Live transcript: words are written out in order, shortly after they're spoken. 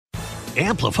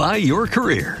Amplify your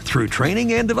career through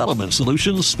training and development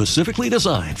solutions specifically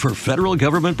designed for federal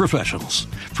government professionals.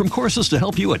 From courses to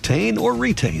help you attain or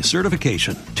retain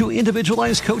certification, to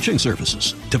individualized coaching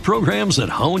services, to programs that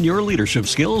hone your leadership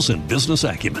skills and business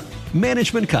acumen,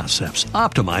 Management Concepts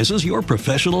optimizes your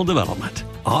professional development.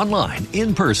 Online,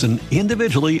 in person,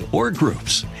 individually, or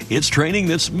groups, it's training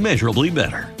that's measurably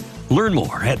better. Learn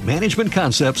more at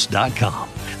managementconcepts.com.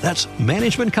 That's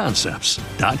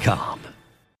managementconcepts.com.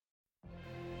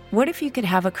 What if you could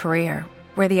have a career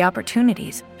where the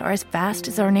opportunities are as vast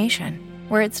as our nation,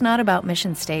 where it's not about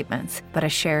mission statements, but a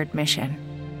shared mission?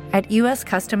 At U.S.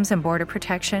 Customs and Border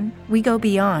Protection, we go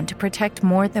beyond to protect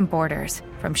more than borders.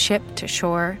 From ship to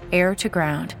shore, air to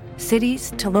ground,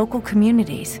 cities to local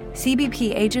communities,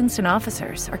 CBP agents and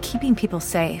officers are keeping people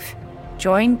safe.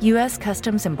 Join U.S.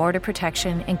 Customs and Border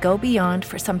Protection and go beyond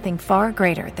for something far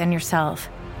greater than yourself.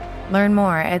 Learn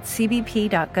more at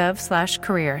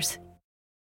cbp.gov/careers.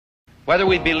 Whether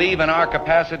we believe in our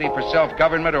capacity for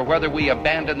self-government or whether we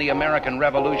abandon the American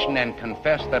Revolution and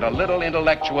confess that a little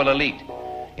intellectual elite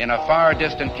in a far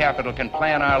distant capital can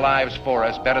plan our lives for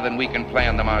us better than we can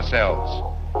plan them ourselves.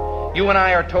 You and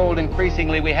I are told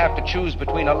increasingly we have to choose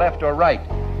between a left or right.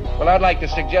 Well, I'd like to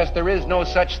suggest there is no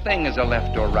such thing as a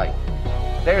left or right.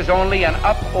 There's only an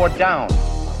up or down.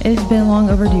 It has been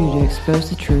long overdue to expose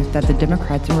the truth that the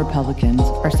Democrats and Republicans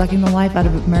are sucking the life out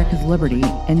of America's liberty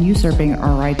and usurping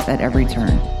our rights at every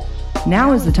turn.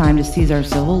 Now is the time to seize our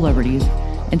civil liberties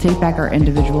and take back our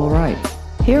individual rights.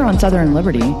 Here on Southern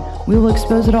Liberty, we will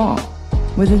expose it all.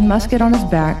 With his musket on his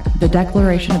back, the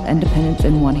Declaration of Independence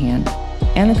in one hand,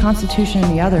 and the Constitution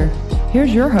in the other,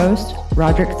 here's your host,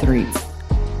 Roderick Threets.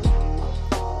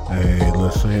 Hey,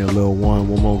 let's say a little one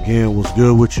more again. What's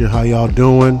good with you? How y'all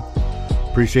doing?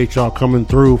 Appreciate y'all coming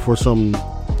through for some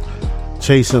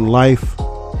chasing life,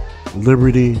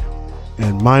 liberty,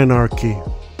 and monarchy.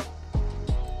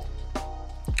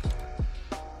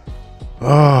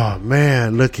 Oh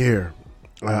man, look here.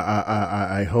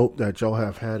 I hope that y'all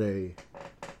have had a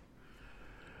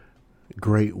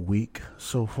great week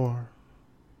so far.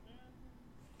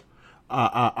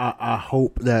 I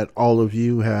hope that all of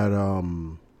you had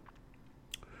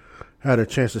a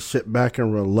chance to sit back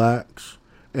and relax.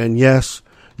 And yes,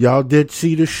 y'all did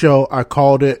see the show. I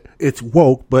called it, it's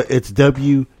woke, but it's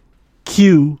Wqke,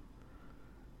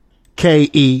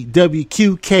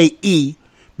 Wqke,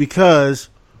 because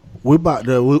we're about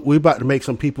to make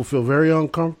some people feel very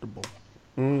uncomfortable.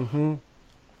 Mm-hmm.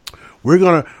 We're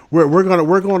gonna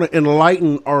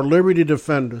enlighten our liberty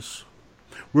defenders.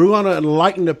 We're gonna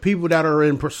enlighten the people that are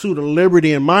in pursuit of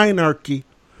liberty and monarchy,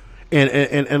 and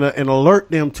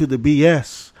alert them to the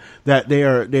BS that they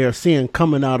are seeing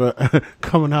coming out of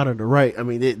the right. I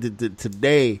mean,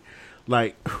 today,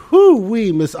 like,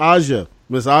 whoo-wee, Miss Aja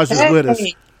with us.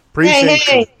 Appreciate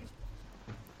you.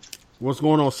 What's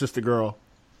going on, sister girl?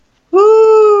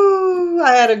 Woo!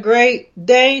 I had a great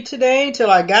day today till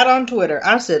I got on Twitter.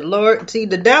 I said, Lord, see,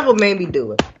 the devil made me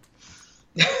do it.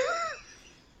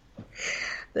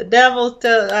 The devil,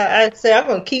 I say, I'm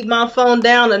going to keep my phone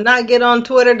down and not get on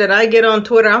Twitter. Then I get on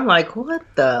Twitter. I'm like, what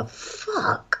the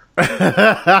fuck?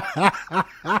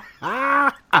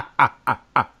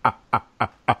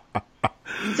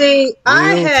 See,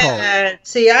 I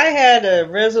had a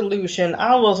resolution.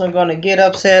 I wasn't going to get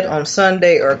upset on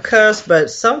Sunday or cuss, but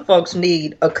some folks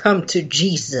need a come to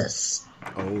Jesus.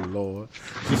 Oh, Lord.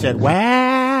 She said,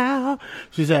 wow.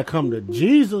 She said, come to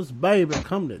Jesus, baby.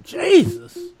 Come to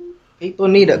Jesus. People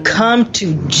need to come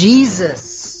to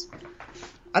Jesus.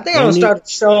 I think I'm going to start a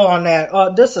show on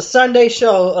that. This is a Sunday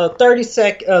show,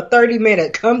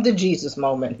 30-minute come to Jesus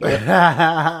moment. Get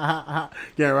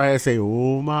right and say,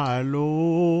 oh, my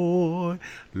Lord,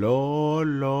 Lord,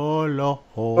 Lord,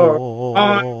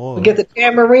 Lord. Get the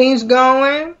tamarines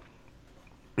going.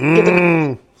 Get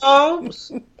the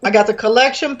I got the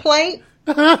collection plate.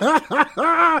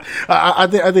 I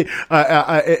think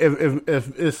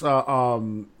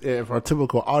if our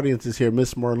typical audience is here,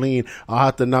 Miss Marlene, I'll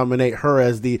have to nominate her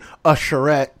as the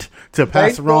usherette to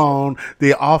pass around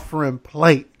the offering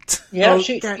plate. Yeah,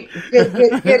 okay. Get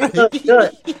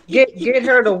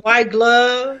her the white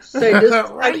gloves. Say this is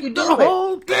how you do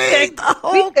it.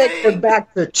 We take her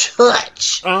back to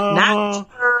church, not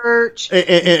church.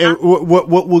 And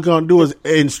what we're gonna do is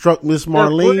instruct Miss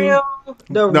Marlene.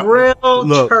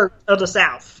 real church of the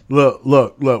South. Look.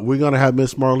 We're going to have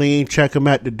Miss Marlene check them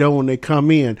at the door when they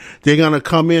come in. They're going to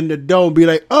come in the door and be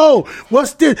like, oh,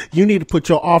 what's this? You need to put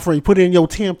your offering, put in your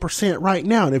 10% right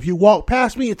now. And if you walk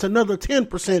past me, it's another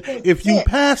 10% if you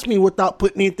pass me without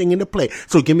putting anything in the plate.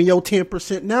 So give me your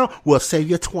 10% now. We'll save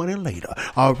you 20 later.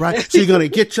 All right. So you're going to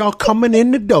get y'all coming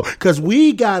in the door because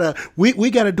we gotta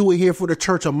do it here for the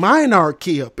Church of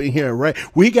Minarchy up in here, right?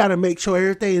 We got to make sure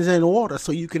everything is in order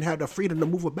so you can have the freedom to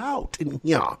move about. And,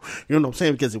 you know what I'm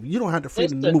saying? Because you don't have the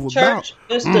freedom to move about.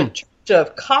 It's the church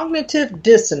of cognitive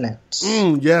dissonance.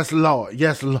 Yes, Lord.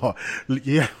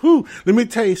 Yeah. Let me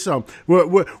tell you something.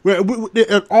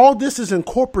 All this is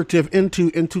incorporative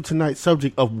into tonight's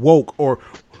subject of woke or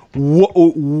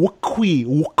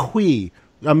Wqke.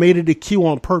 I made it a Q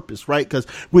on purpose, right? Because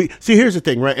here's the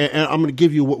thing, right? And I'm going to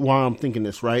give you why I'm thinking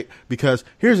this, right? Because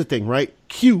here's the thing, right?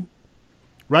 Q.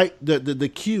 Right,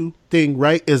 the Q thing,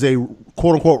 right, is a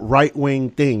quote unquote right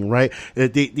wing thing, right?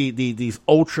 These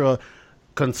ultra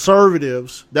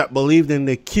conservatives that believed in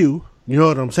the Q, you know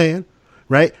what I'm saying,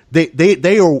 right?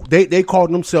 They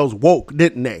called themselves woke,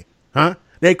 didn't they? Huh?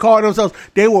 They called themselves,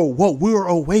 they were woke. We were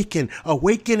awakened.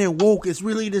 Awakened and woke is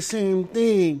really the same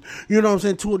thing. You know what I'm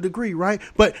saying? To a degree, right?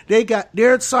 But they got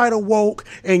their side of woke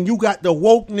and you got the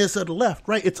wokeness of the left,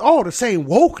 right? It's all the same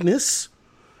wokeness.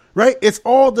 Right? It's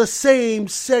all the same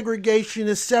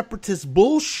segregationist, separatist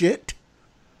bullshit.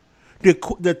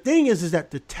 The thing is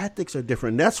that the tactics are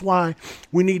different. That's why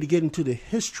we need to get into the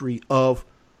history of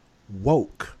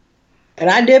woke. And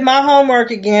I did my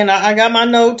homework again. I got my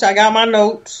notes.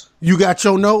 You got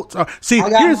your notes?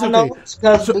 Here's the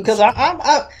thing. Because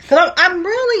I'm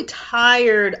really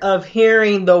tired of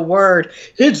hearing the word,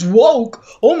 it's woke.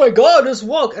 Oh my God, it's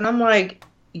woke. And I'm like,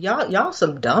 y'all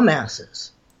some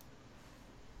dumbasses.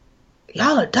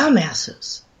 Y'all are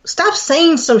dumbasses. Stop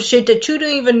saying some shit that you don't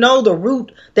even know the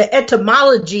root, the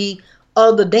etymology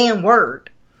of the damn word.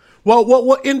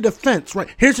 Well, in defense, right?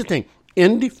 Here's the thing.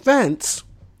 In defense,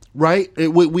 right?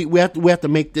 We have to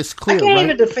make this clear. I can't right?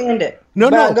 even defend it. No.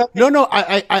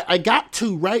 I got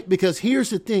to, right? Because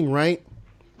here's the thing, right?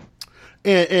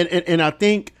 And I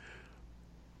think.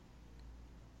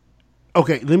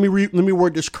 Okay, let me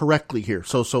word this correctly here,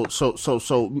 so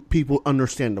people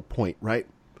understand the point, right?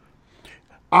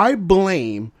 I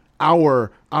blame our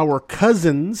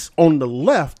cousins on the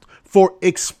left for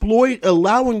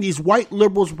allowing these white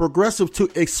liberals and progressives to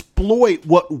exploit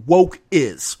what woke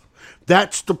is.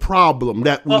 That's the problem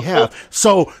that we have.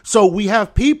 So we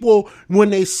have people when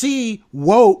they see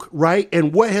woke, right,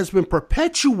 and what has been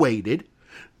perpetuated,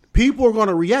 people are going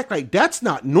to react like that's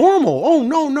not normal. Oh,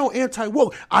 no,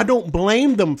 anti-woke. I don't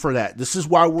blame them for that. This is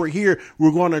why we're here.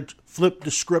 We're going to flip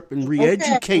the script and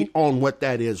re-educate on what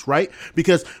that is, right?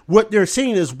 Because what they're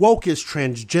seeing is woke is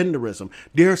transgenderism.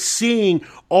 They're seeing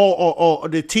all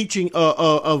the teaching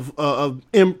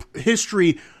of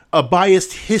history, a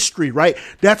biased history, right?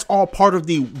 That's all part of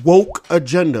the woke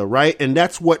agenda, right? And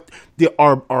that's what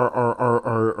our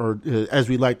as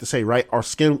we like to say, right? All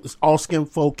skin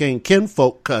folk and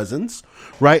kinfolk cousins,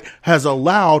 right? Has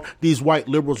allowed these white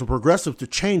liberals and progressives to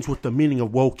change what the meaning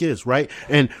of woke is, right?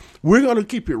 And we're going to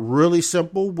keep it really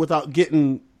simple without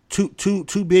getting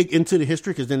too big into the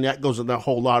history, because then that goes in that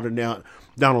whole lot of down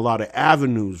a lot of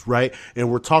avenues, right?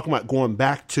 And we're talking about going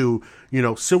back to,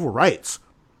 civil rights.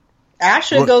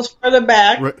 Actually, it goes further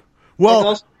back. Right.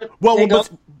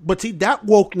 But see, that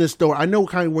wokeness, though, I know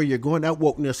kind of where you're going. That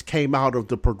wokeness came out of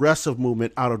the progressive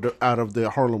movement, out of the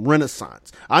Harlem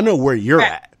Renaissance. I know where you're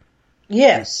at.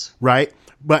 Yes. Right.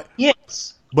 But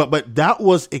yes. But that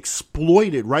was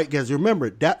exploited, right? Because remember,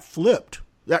 that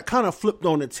kind of flipped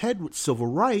on its head with civil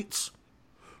rights,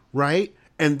 right?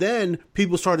 And then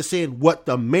people started saying what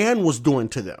the man was doing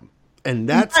to them. And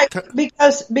that's right,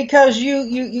 because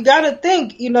you got to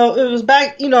think, it was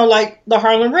back, like the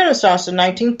Harlem Renaissance in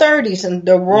 1930s and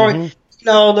the roaring,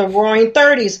 the roaring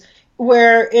 30s,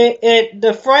 where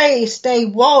the phrase "stay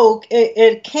woke"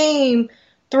 it came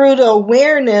through the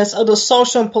awareness of the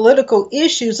social and political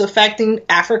issues affecting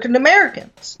African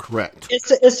Americans. Correct.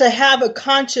 It's to have a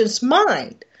conscious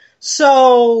mind.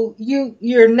 So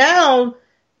you're now.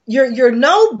 You're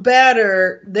no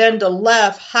better than the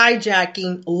left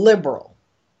hijacking liberal.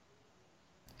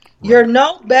 You're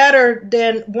no better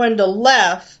than when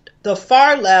the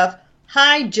far left,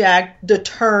 hijacked the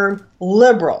term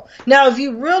liberal. Now, if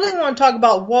you really want to talk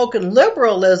about woke and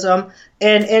liberalism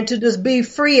and to just be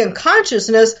free in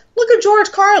consciousness, look at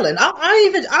George Carlin.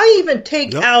 I even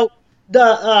take out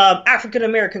the African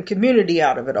American community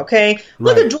out of it. Okay,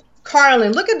 look at George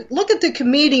Carlin. Look at the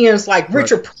comedians like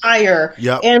Richard Pryor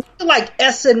and like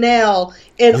SNL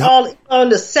and all in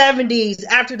the 70s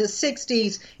after the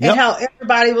 60s and how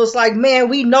everybody was like, man,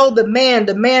 we know the man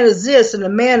is this and the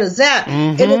man is that.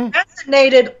 And it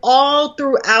resonated all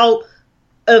throughout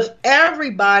of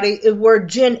everybody where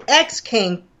Gen X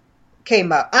came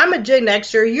up. I'm a Gen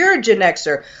Xer, you're a Gen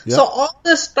Xer. So all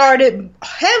this started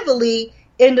heavily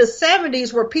in the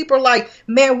 70s where people are like,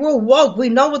 man, we're woke. We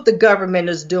know what the government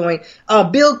is doing.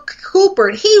 Bill Cooper,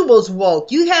 he was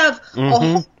woke. You have a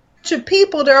whole bunch of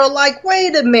people that are like,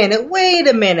 wait a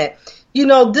minute. You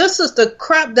know, this is the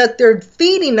crap that they're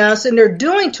feeding us and they're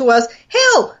doing to us.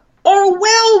 Hell,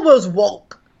 Orwell was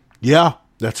woke. Yeah,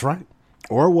 that's right.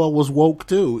 Orwell was woke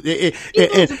too. He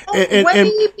was woke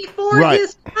way before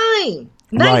his time.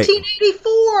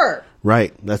 1984.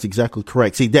 Right. That's exactly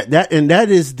correct. See, that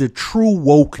is the true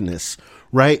wokeness,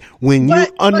 right? When you're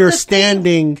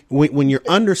understanding, when you're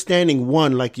understanding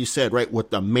one, like you said, right, what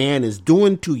the man is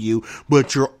doing to you,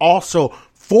 but you're also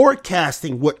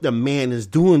forecasting what the man is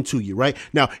doing to you, right?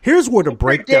 Now, here's where the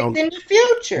breakdown in the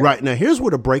future. Right. Now, here's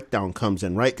where the breakdown comes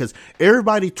in, right? Because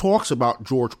everybody talks about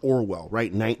George Orwell, right?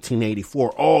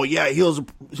 1984. Oh, yeah, he was,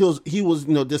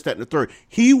 this, that, and the third.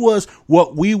 He was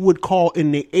what we would call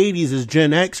in the 80s as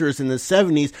Gen Xers, in the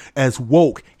 70s as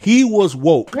woke. He was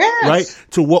woke, right?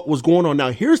 To what was going on.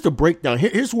 Now, here's the breakdown.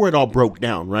 Here's where it all broke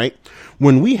down, right?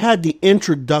 When we had the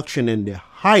introduction and the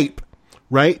hype,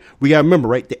 right? We got to remember,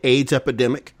 right? The AIDS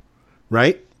epidemic,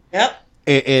 right? Yep.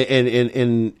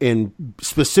 And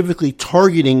specifically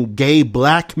targeting gay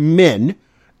black men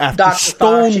after Dr.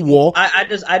 Stonewall. I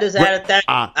just added that.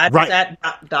 Added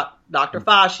Dr.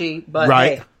 Fauci, but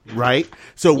right.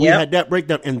 So we had that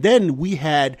breakdown, and then we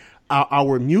had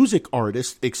our music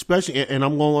artists, especially, and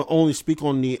I'm going to only speak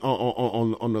on the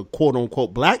on the quote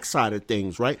unquote black side of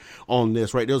things, right? On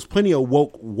this, right? There's plenty of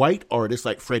woke white artists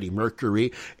like Freddie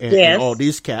Mercury and all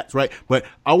these cats, right? But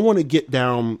I want to get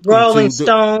down Rolling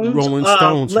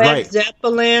Stones, Led right?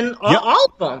 Zeppelin, all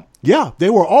of them. Yeah, they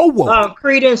were all woke.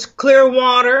 Creedence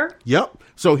Clearwater. Yep.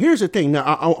 So here's the thing. Now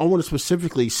I want to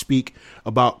specifically speak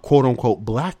about quote unquote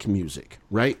black music,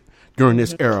 right? During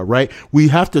this era, right? We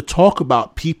have to talk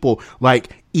about people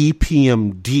like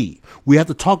EPMD. We have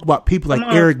to talk about people like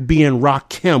Eric B. and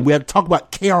Rakim. We have to talk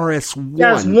about KRS-One.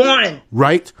 That's one.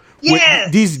 Right?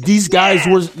 Yes. These guys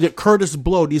were Curtis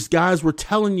Blow. These guys were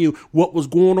telling you what was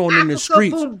going on in the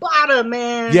streets. Boombada,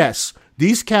 man. Yes.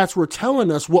 These cats were telling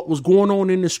us what was going on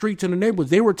in the streets and the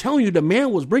neighborhoods. They were telling you the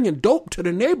man was bringing dope to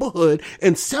the neighborhood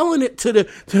and selling it to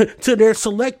their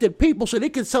selected people so they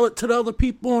could sell it to the other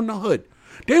people in the hood.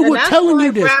 They were telling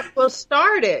you this. Rap was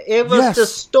started. It was the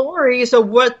stories of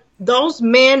what those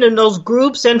men and those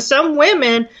groups and some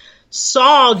women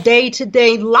saw day to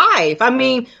day life. I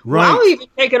mean, I'll even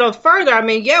take it up further. I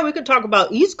mean, we could talk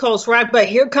about East Coast rap, but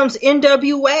here comes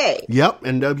NWA. Yep,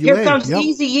 NWA. Here comes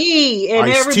Eazy-E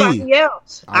and everybody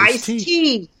else.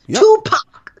 Ice-T. Yep.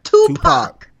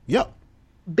 Tupac. Yep.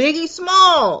 Biggie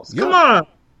Smalls. Come on.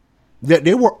 That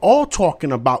they were all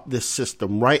talking about this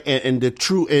system, right? And the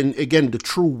true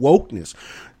wokeness.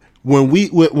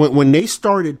 When they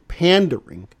started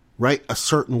pandering, right, a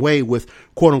certain way with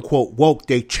quote unquote woke,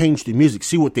 they changed the music.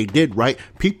 See what they did, right?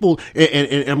 People,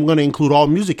 and I'm going to include all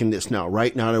music in this now,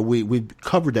 right? Now that we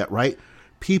covered that, right?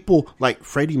 People like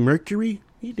Freddie Mercury,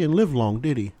 he didn't live long,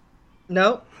 did he?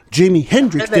 No. Jimi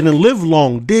Hendrix didn't live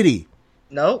long, did he?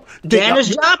 No.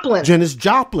 Janis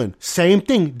Joplin, same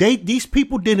thing. These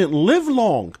people didn't live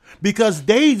long because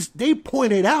they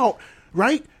pointed out,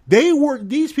 right?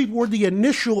 These people were the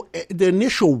initial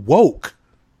woke.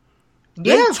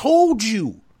 They told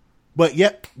you, but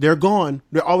yet they're gone.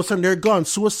 All of a sudden they're gone.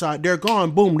 Suicide, they're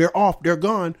gone. Boom, they're off. They're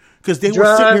gone because they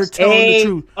were sitting here telling the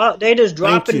truth. They just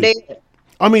dropping dead.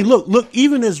 I mean, look.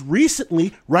 Even as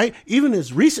recently, right? Even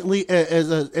as recently as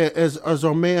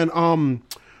our man, the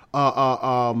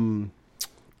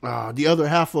other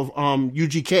half of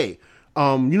UGK, you know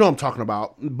what I'm talking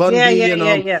about. Bundy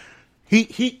and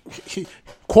he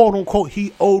quote unquote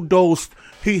he overdosed.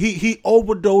 He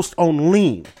overdosed on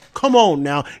lean. Come on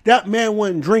now, that man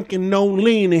wasn't drinking no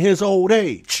lean in his old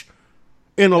age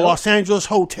in a Los Angeles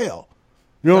hotel.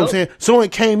 You know what I'm saying? Someone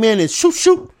came in and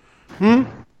shoot.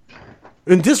 And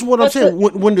this is what I'm saying.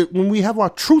 When we have our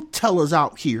truth tellers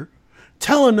out here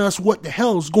telling us what the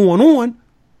hell is going on,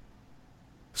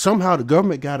 somehow the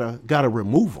government gotta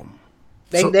remove them.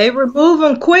 They remove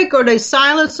them quick, or they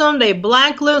silence them. They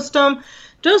blacklist them.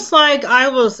 Just like I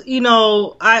was, even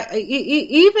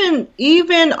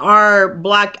our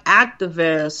black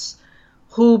activists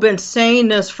who've been saying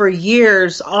this for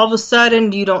years, all of a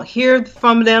sudden you don't hear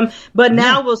from them. But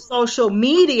now with social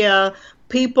media,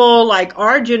 people like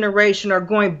our generation are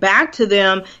going back to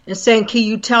them and saying, can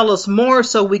you tell us more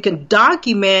so we can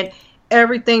document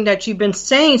everything that you've been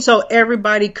saying so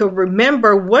everybody could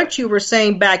remember what you were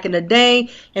saying back in the day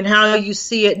and how you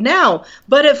see it now.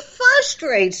 But it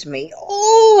frustrates me.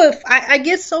 If I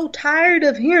get so tired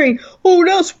of hearing,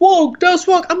 that's woke, that's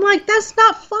woke. I'm like, that's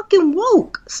not fucking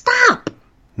woke. Stop.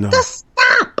 No. Just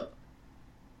stop.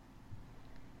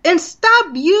 And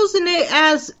stop using it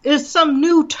as some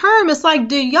new term. It's like,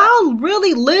 do y'all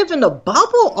really live in a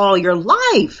bubble all your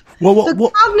life?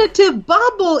 The cognitive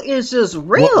bubble is just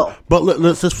real. But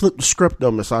let's just flip the script though,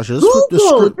 Miss Asha.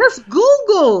 Just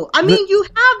Google. I mean, you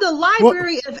have the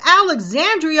Library of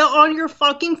Alexandria on your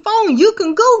fucking phone. You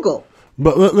can Google.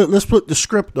 But let's put the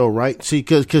script though, right? See,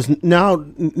 because now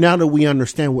that we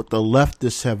understand what the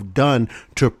leftists have done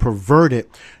to pervert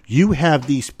it, you have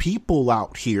these people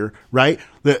out here, right?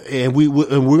 And we're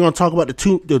going to talk about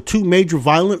the two major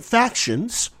violent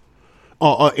factions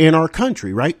in our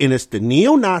country, right? And it's the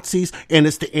neo-Nazis and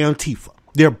it's the Antifa.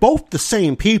 They're both the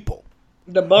same people.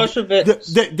 The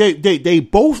Bolsheviks. They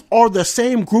both are the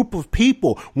same group of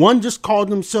people. One just called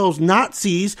themselves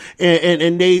Nazis,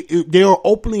 and they are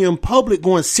openly in public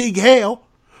going Sieg Heil,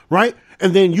 right?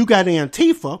 And then you got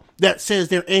Antifa that says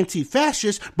they're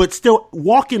anti-fascist, but still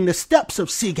walking the steps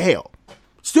of Sieg Heil.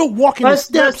 Still walking the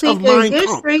steps of Mein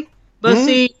Kampf. But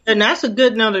see, and that's a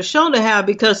good another show to have,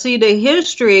 because see, the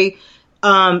history,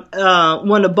 when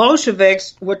the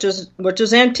Bolsheviks, which is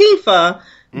Antifa,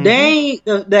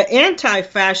 the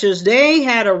anti-fascists, they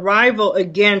had a rival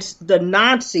against the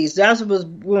Nazis. That was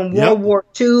when World War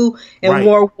II and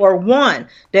World War I.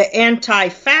 The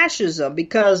anti-fascism,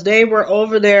 because they were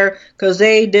over there because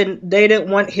they didn't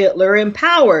want Hitler in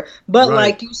power. But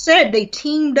like you said, they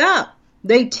teamed up.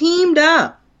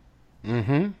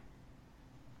 Mm-hmm.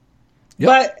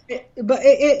 Yep. But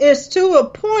it's to a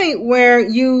point where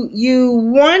you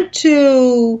want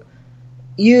to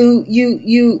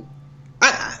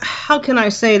how can I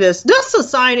say this? This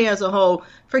society as a whole,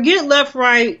 forget left,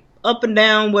 right, up and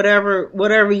down,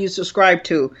 whatever you subscribe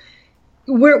to.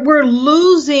 We're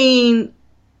losing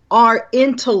our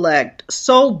intellect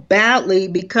so badly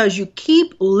because you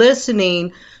keep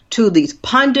listening to these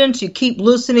pundits, you keep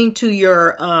listening to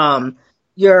your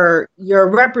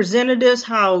representatives,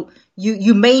 how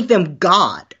you made them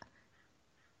God.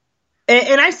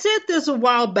 And I said this a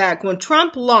while back when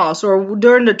Trump lost, or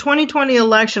during the 2020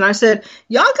 election. I said,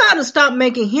 y'all got to stop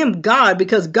making him God,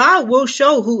 because God will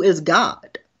show who is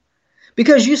God.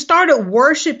 Because you started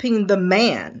worshiping the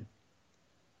man.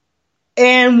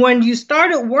 And when you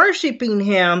started worshiping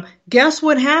him, guess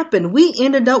what happened? We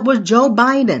ended up with Joe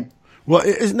Biden. Well,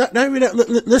 it's not even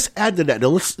that. Let's add to that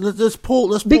though. Let's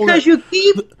pull. Because you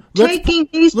keep taking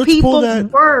these people's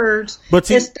words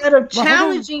instead of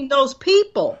challenging those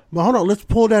people. But hold on, let's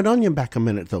pull that onion back a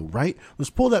minute though, right?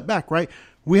 Let's pull that back, right?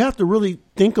 We have to really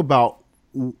think about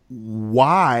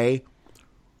why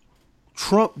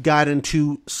Trump got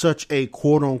into such a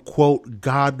quote unquote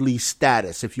godly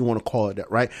status, if you want to call it that,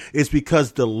 right? It's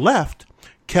because the left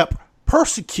kept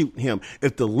persecuting him.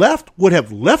 If the left would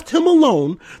have left him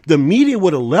alone, the media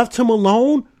would have left him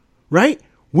alone, right?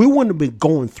 We wouldn't have been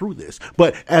going through this.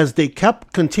 But as they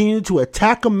kept continuing to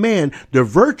attack a man, the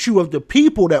virtue of the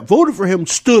people that voted for him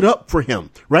stood up for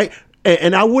him, right?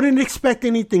 And I wouldn't expect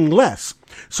anything less.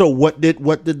 So what did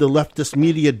the leftist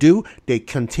media do? They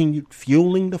continued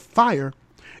fueling the fire.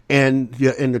 And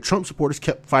the Trump supporters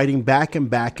kept fighting back and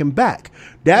back and back.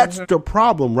 That's the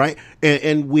problem, right?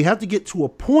 And we have to get to a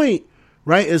point,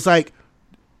 right? It's like,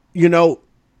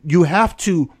 you have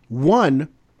to, one,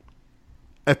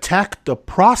 attack the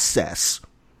process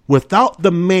without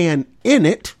the man in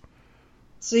it.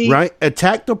 See, right?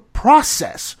 Attack the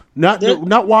process, not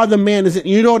why the man isn't.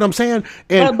 You know what I'm saying?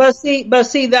 And but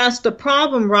see, that's the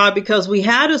problem, Rob. Because we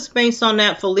had a space on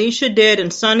that. Felicia did,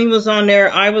 and Sonny was on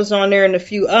there. I was on there, and a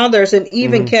few others, and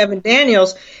even Kevin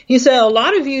Daniels. He said a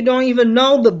lot of you don't even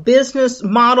know the business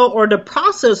model or the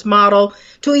process model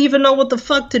to even know what the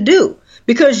fuck to do,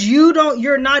 because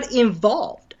you're not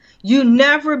involved. You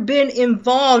never been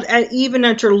involved even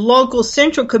at your local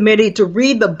central committee to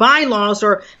read the bylaws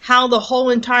or how the whole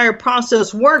entire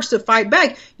process works to fight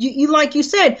back. You like you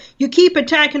said, you keep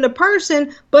attacking the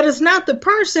person, but it's not the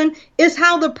person, it's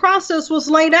how the process was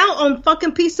laid out on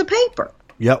fucking piece of paper.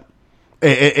 Yep.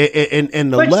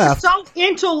 And the but left, you're so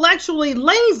intellectually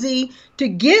lazy to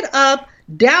get up,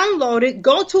 download it,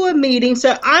 go to a meeting,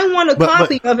 say, I want a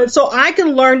copy of it so I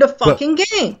can learn the fucking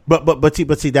game. But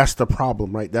see, that's the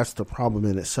problem, right? That's the problem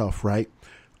in itself, right?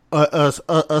 Us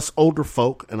older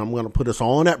folk, and I'm going to put us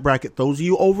all in that bracket. Those of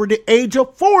you over the age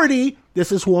of 40,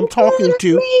 this is who I'm talking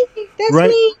to, That's right?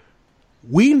 me.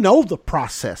 We know the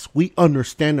process. We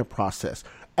understand the process.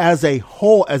 As a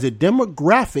whole, as a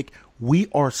demographic, we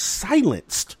are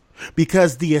silenced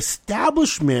because the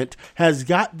establishment has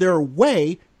got their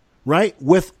way, right,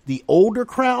 with the older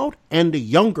crowd and the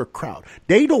younger crowd.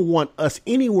 They don't want us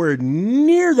anywhere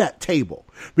near that table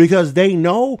because they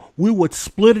know we would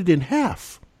split it in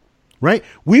half, right?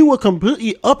 We would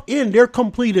completely upend their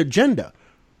complete agenda.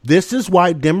 This is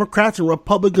why Democrats and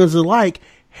Republicans alike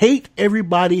hate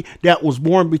everybody that was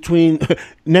born between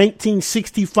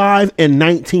 1965 and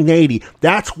 1980.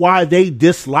 That's why they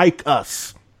dislike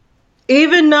us.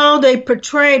 Even though they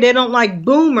don't like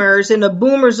boomers, and the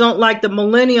boomers don't like the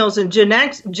millennials and Gen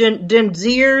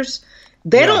Zers,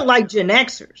 they don't like Gen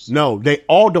Xers. No, they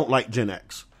all don't like Gen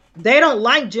X. They don't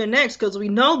like Gen X because we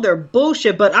know they're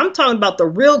bullshit, but I'm talking about the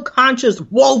real conscious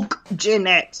woke Gen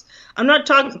X. I'm not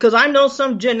talking, because I know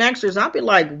some Gen Xers, I'll be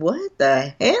like, what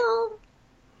the hell?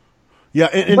 Yeah,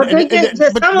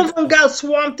 some of them got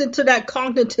swamped into that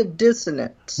cognitive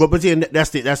dissonance. But that's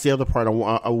the other part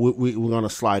we're going to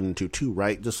slide into too,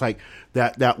 right? Just like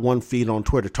that one feed on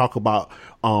Twitter talk about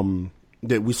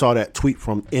that we saw that tweet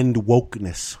from End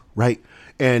Wokeness, right?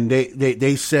 And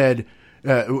they said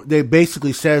they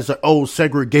basically says that, oh,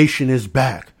 segregation is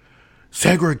back.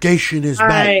 Segregation is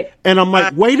back. And I'm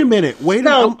like, wait a minute.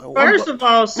 First of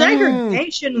all,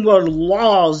 segregation was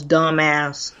laws,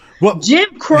 dumbass. Well,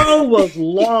 Jim Crow was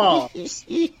laws.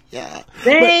 Yeah.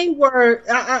 They were,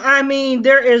 I mean,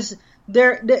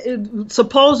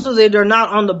 supposedly they're not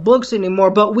on the books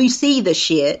anymore, but we see the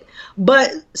shit.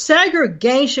 But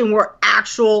segregation were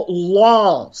actual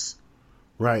laws.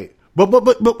 Right. But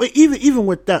even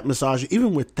with that, Misogyny,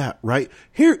 even with that, right?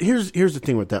 Here's the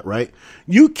thing with that, right?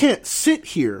 You can't sit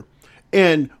here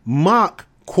and mock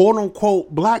quote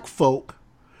unquote black folk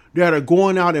that are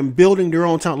going out and building their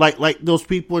own town, like those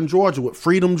people in Georgia with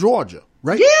Freedom, Georgia,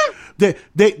 right? Yeah, they're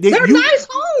nice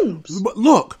homes. But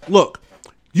look,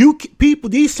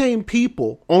 these same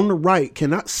people on the right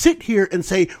cannot sit here and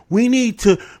say we need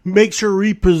to make sure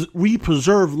we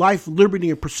preserve life, liberty,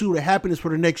 and pursuit of happiness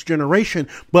for the next generation,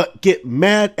 but get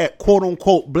mad at quote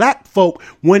unquote black folk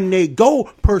when they go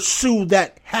pursue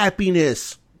that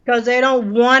happiness. Because they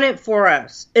don't want it for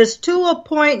us. It's to a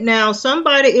point now.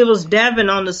 It was Devin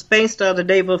on the space the other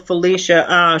day with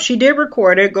Felicia. She did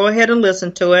record it. Go ahead and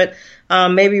listen to it.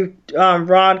 Maybe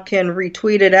Rod can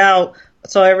retweet it out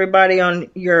so everybody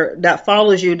that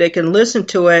follows you, they can listen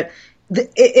to it.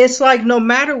 It's like no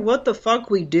matter what the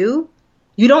fuck we do,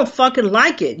 you don't fucking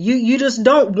like it. You just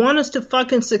don't want us to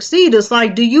fucking succeed. It's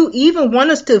like, do you even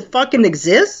want us to fucking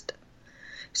exist?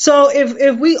 So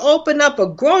if we open up a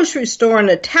grocery store in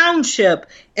a township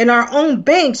in our own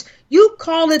banks, you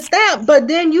call it that, but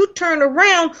then you turn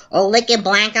around, look at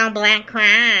black on black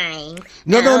crime.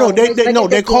 But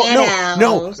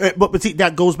see,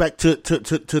 that goes back to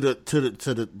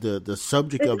the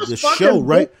subject of the show,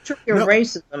 right?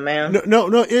 Racism, man.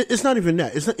 No, it's not even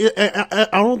that.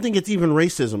 I don't think it's even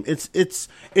racism. It's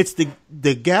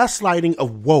the gaslighting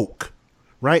of woke.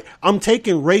 Right? I'm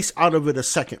taking race out of it a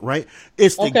second, right?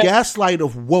 It's the gaslight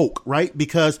of woke, right?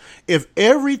 Because if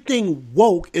everything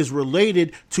woke is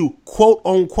related to quote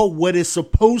unquote what is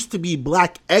supposed to be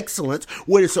black excellence,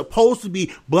 what is supposed to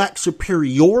be black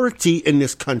superiority in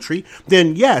this country,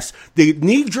 then yes, the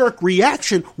knee-jerk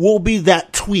reaction will be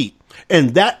that tweet.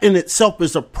 And that in itself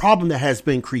is a problem that has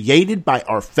been created by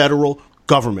our federal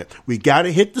government. We got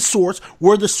to hit the source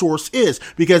where the source is,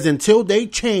 because until they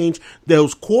change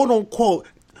those quote unquote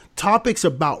topics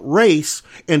about race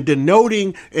and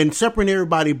denoting and separating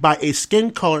everybody by a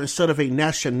skin color instead of a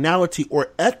nationality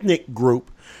or ethnic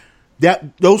group,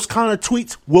 that those kind of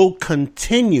tweets will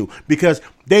continue because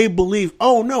they believe,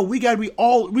 oh no, we got to be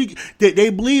they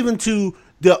believe into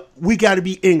we got to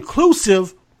be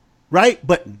inclusive, right?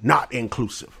 But not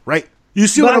inclusive, right? You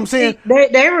see what I'm saying?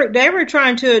 They were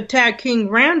trying to attack King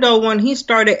Rando when he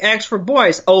started X for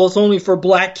Boys. Oh, it's only for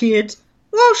black kids.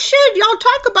 Well, shit, y'all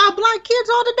talk about black kids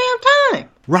all the damn time.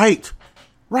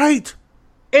 Right.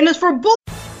 And it's for bull.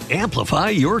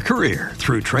 Amplify your career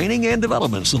through training and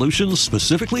development solutions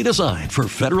specifically designed for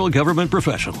federal government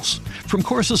professionals. From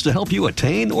courses to help you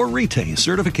attain or retain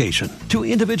certification, to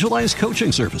individualized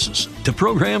coaching services, to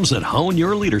programs that hone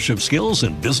your leadership skills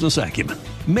and business acumen,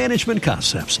 Management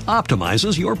Concepts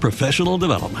optimizes your professional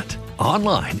development.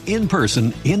 Online, in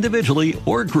person, individually,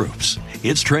 or groups,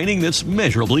 it's training that's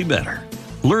measurably better.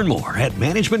 Learn more at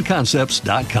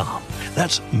managementconcepts.com.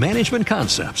 That's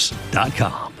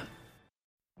managementconcepts.com.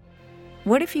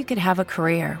 What if you could have a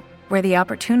career where the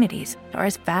opportunities are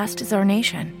as vast as our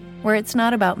nation, where it's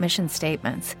not about mission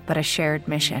statements, but a shared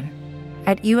mission?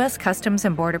 At U.S. Customs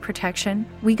and Border Protection,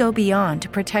 we go beyond to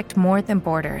protect more than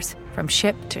borders. From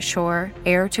ship to shore,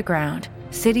 air to ground,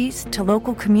 cities to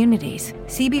local communities,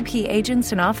 CBP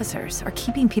agents and officers are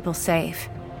keeping people safe.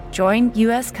 Join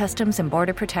U.S. Customs and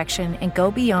Border Protection and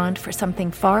go beyond for something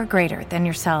far greater than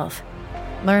yourself.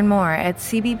 Learn more at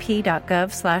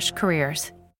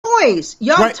cbp.gov/careers. Boys,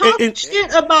 y'all talk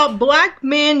shit about black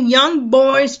men, young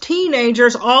boys,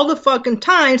 teenagers all the fucking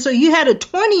time. So you had a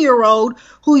 20-year-old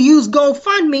who used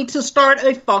GoFundMe to start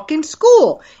a fucking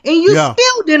school, and you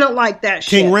still didn't like that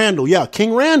shit. King Randall,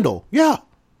 yeah.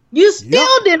 You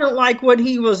still didn't like what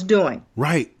he was doing.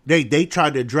 Right. They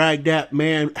tried to drag that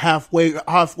man halfway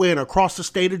and across the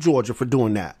state of Georgia for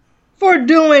doing that. For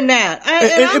doing that.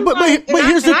 But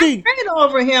here's the thing. I prayed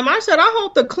over him. I said, I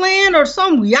hope the Klan or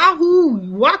some Yahoo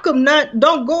Wqke nut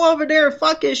don't go over there and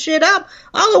fuck his shit up.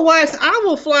 Otherwise, I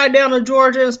will fly down to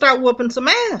Georgia and start whooping some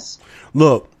ass.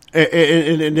 Look,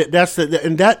 and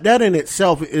that in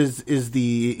itself is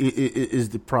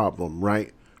the problem,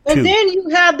 right? And then you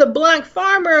have the black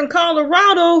farmer in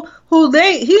Colorado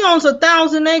he owns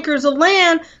 1,000 acres of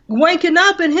land, waking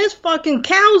up and his fucking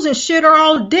cows and shit are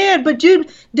all dead. But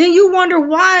then you wonder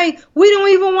why we don't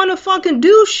even want to fucking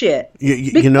do shit.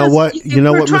 You know what,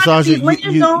 Massaja, you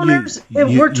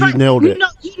nailed it.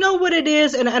 You know what it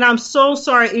is, and I'm so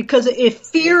sorry because it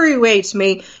infuriates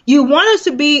me. You want us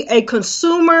to be a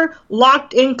consumer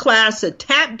locked in class to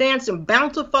tap dance and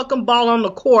bounce a fucking ball on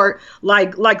the court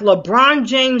like LeBron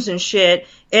James and shit,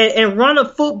 and run a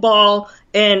football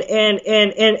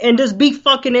and just be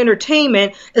fucking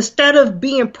entertainment instead of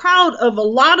being proud of a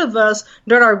lot of us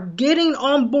that are getting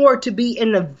on board to be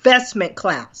an investment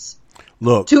class.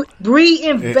 Look, to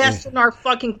reinvest in our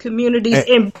fucking communities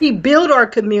and rebuild our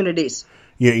communities.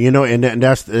 Yeah, and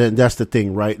that's the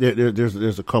thing, right?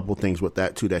 There's a couple things with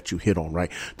that too that you hit on,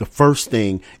 right? The first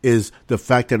thing is the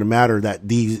fact of the matter that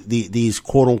these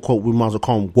quote unquote, we might as well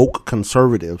call them woke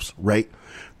conservatives, right?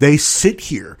 They sit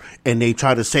here and they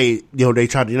try to say, they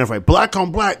try to identify black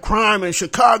on black crime in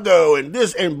Chicago and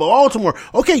this and Baltimore.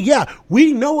 Okay, yeah,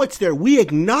 we know it's there. We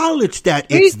acknowledge that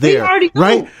it's there,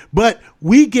 right? But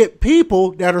we get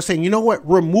people that are saying, you know what?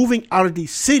 We're moving out of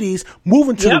these cities,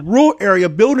 moving to the rural area,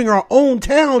 building our own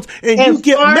towns, and you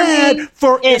get mad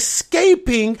for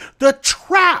escaping the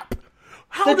trap.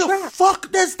 How the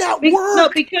fuck does that work? No,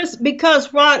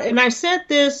 because Rod, and I said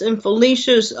this in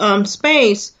Felicia's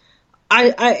space,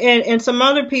 and some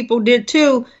other people did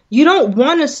too. You don't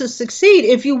want us to succeed.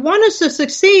 If you want us to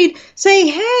succeed, say,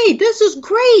 hey, this is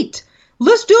great.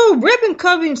 Let's do a ribbon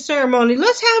cutting ceremony.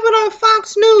 Let's have it on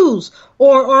Fox News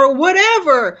or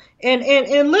whatever.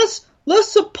 And let's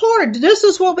support. This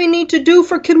is what we need to do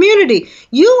for community.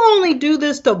 You only do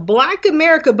this to Black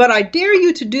America, but I dare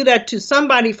you to do that to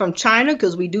somebody from China,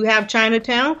 because we do have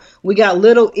Chinatown. We got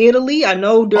Little Italy. I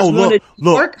know there's one in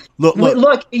New York.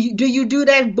 Look, do you do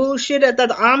that bullshit at the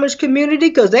Amish community?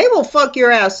 Because they will fuck your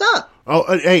ass up.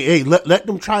 Oh, hey, let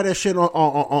them try that shit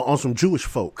on some Jewish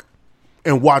folk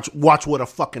and watch what'll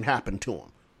fucking happen to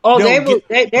them. Oh, they would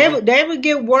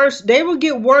get worse. They would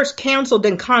get worse canceled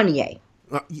than Kanye.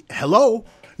 Hello,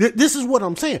 this is what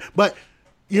I'm saying. But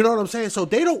you know what I'm saying. So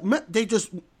they just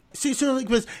see seriously,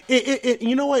 because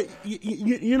you know what,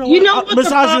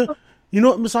 Massaja. You know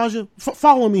what, Massaja.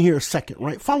 Follow me here a second,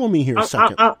 right? Follow me here a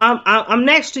second. I'm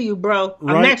next to you, bro.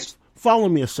 I'm next. Follow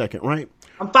me a second, right?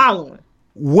 I'm following.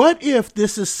 What if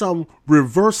this is some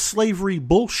reverse slavery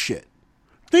bullshit?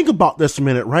 Think about this a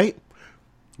minute, right?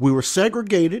 We were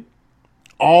segregated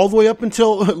all the way up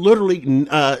until literally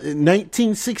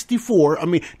 1964. I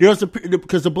mean,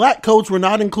 because the black codes were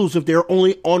not inclusive. They're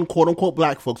only on quote unquote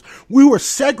black folks. We were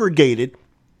segregated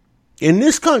in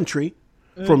this country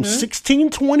from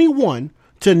 1621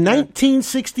 to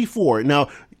 1964. Now,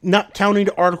 not counting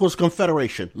the Articles of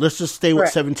Confederation. Let's just stay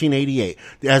with 1788.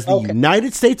 As the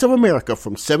United States of America,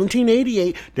 from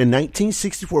 1788 to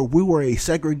 1964, we were a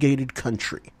segregated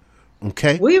country.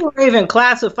 Okay? We were even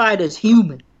classified as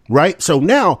human. Right? So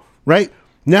now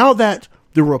that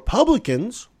the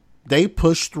Republicans, they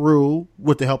pushed through,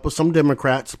 with the help of some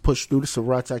Democrats, pushed through the Civil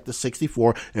Rights Act of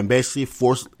 64 and basically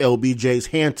forced LBJ's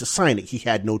hand to sign it. He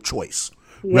had no choice.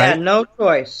 Yeah, no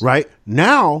choice. Right?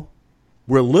 Now,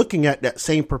 we're looking at that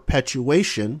same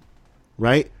perpetuation,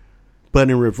 right? But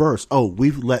in reverse. Oh,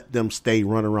 we've let them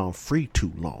run around free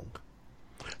too long.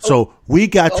 So we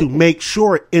got to make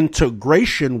sure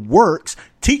integration works,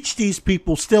 teach these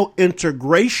people still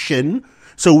integration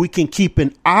so we can keep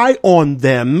an eye on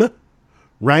them,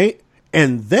 right?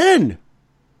 And then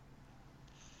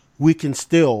we can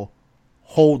still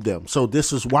hold them. So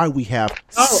this is why we have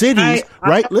cities,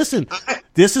 right? Listen,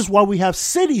 this is why we have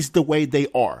cities the way they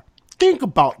are. think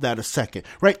about that a second,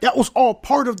 right? That was all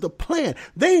part of the plan.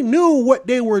 They knew what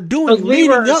they were doing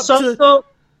leading up to.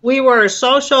 We were a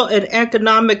social and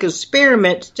economic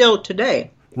experiment still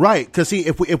today. Right, because see,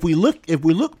 if we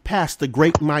look past the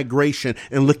Great Migration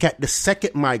and look at the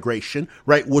second migration,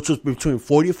 right, which was between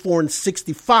 44 and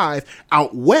 65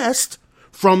 out west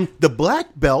from the Black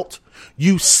Belt,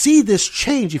 you see this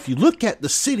change. If you look at the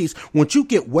cities, once you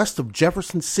get west of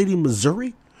Jefferson City,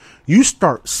 Missouri, you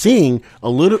start seeing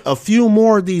a few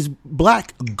more of these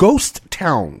black ghost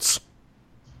towns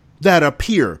that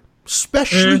appear,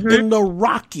 especially in the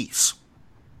Rockies.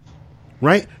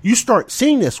 Right? You start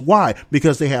seeing this. Why?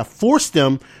 Because they have forced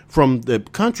them from the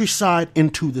countryside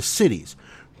into the cities.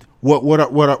 What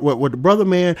the brother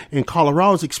man in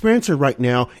Colorado is experiencing right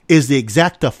now is the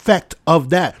exact effect of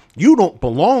that. You don't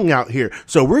belong out here,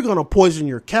 so we're going to poison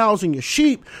your cows and your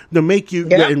sheep to make you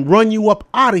and run you up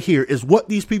out of here. Is what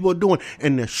these people are doing,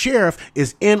 and the sheriff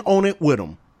is in on it with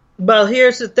them. But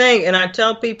here's the thing, and I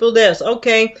tell people this,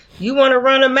 okay, you want to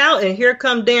run him out, and here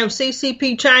come damn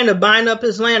CCP China buying up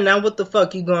his land. Now what the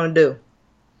fuck you going to do?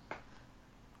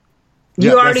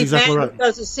 You already exactly mad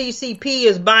because the CCP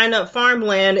is buying up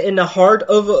farmland in the heart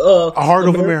of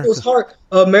America's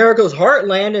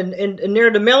heartland and near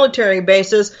the military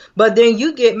bases. But then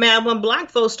you get mad when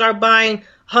black folks start buying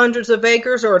hundreds of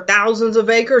acres or thousands of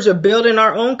acres or building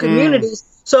our own communities.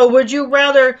 So would you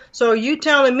rather, so you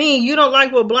telling me you don't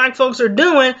like what black folks are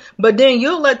doing, but then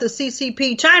you'll let the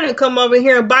CCP China come over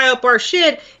here and buy up our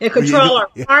shit and control our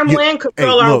farmland,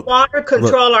 control our water,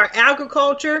 control our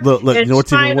agriculture, and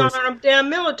spying on our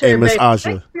damn military base.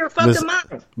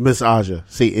 Miss Aja,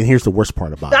 see, and here's the worst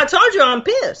part about it. I told you I'm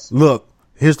pissed. Look,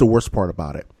 here's the worst part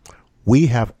about it. We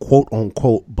have quote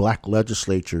unquote black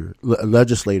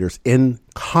legislators in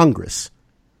Congress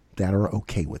that are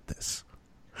okay with this.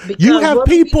 Because you have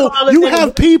people.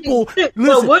 Listen,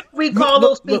 but what do we call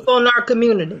those people in our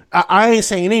community? I ain't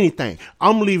saying anything.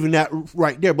 I'm leaving that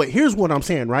right there. But here's what I'm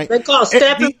saying, right? They call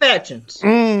step infections.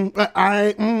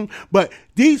 But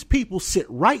these people sit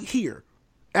right here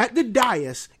at the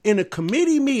dais in a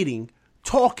committee meeting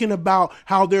talking about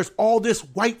how there's all this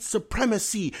white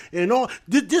supremacy and all.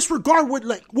 Disregard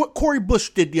what Cori Bush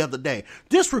did the other day.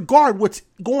 Disregard what's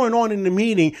going on in the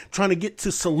meeting, trying to get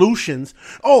to solutions.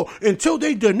 Oh, until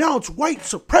they denounce white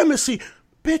supremacy,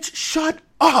 bitch, shut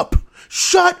up.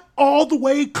 Shut all the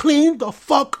way clean the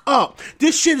fuck up.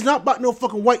 This shit is not about no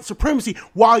fucking white supremacy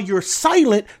while you're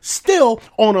silent still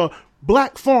on a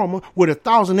black farmer with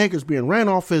 1,000 acres being ran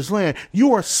off his land.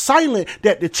 You are silent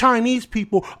that the Chinese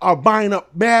people are buying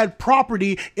up bad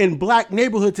property in black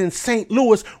neighborhoods in St.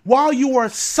 Louis while you are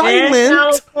silent. In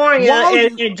California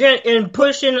and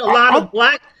pushing a lot of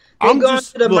black. They're going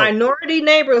to the minority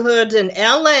neighborhoods in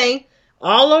LA,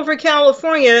 all over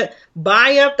California,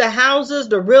 buy up the houses,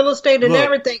 the real estate and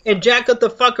everything, and jack up the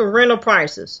fucking rental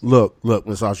prices. Look,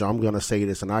 Ms. Asha, I'm going to say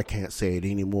this, and I can't say it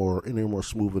any more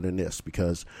smoother than this,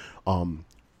 because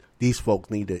these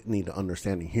folks need to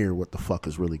understand and hear what the fuck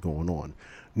is really going on.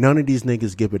 None of these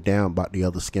niggas give a damn about the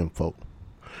other skin folk.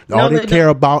 All they care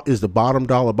about is the bottom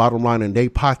line in their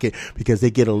pocket, because they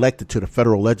get elected to the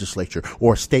federal legislature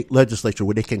or state legislature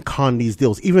where they can con these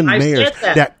deals. Even mayors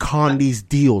that con these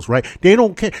deals, right? They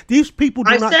don't care. These people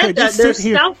do not care. They're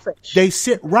selfish. They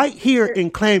sit right here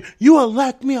and claim, you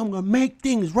elect me, I'm going to make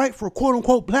things right for quote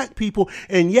unquote black people.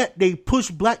 And yet they push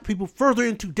black people further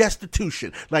into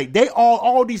destitution. Like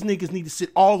all these niggas need to sit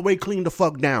all the way clean the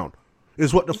fuck down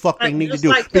is what the fuck they need to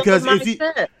do. Because if you...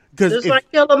 Just like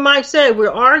Killer Mike said,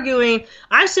 we're arguing.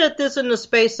 I said this in the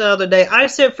space the other day. I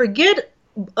said, forget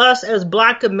us as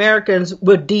black Americans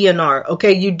with DNR.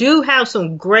 Okay, you do have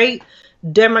some great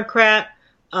Democrat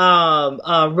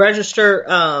registered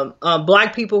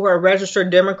black people who are registered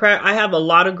Democrat. I have a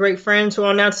lot of great friends who are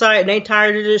on that side, and they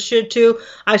tired of this shit too.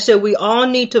 I said we all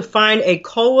need to find a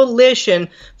coalition,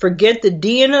 forget the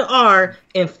DNR,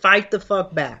 and fight the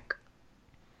fuck back.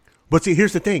 But see,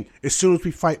 here's the thing. As soon as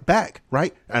we fight back,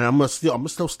 right? And I'm gonna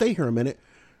still stay here a minute.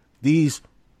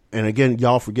 And again,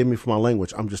 y'all forgive me for my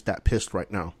language. I'm just that pissed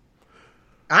right now.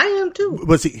 I am too.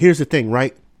 But see, here's the thing,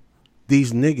 right?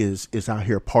 These niggas is out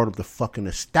here part of the fucking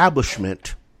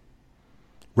establishment,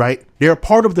 right? They're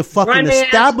part of the fucking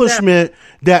establishment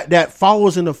that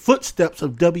follows in the footsteps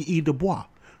of W.E. Du Bois.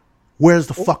 Where's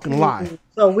the fucking lie?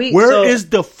 Where is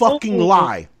the fucking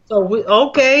lie? I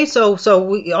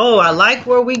like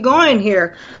where we going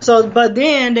here. But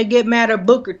then they get mad at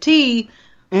Booker T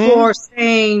for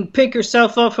saying pick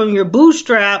yourself up from your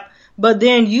bootstrap, but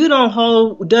then you don't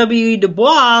hold W.E. Du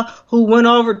Bois, who went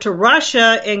over to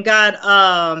Russia and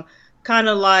got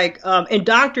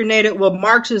indoctrinated with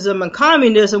Marxism and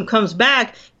communism, comes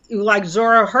back. like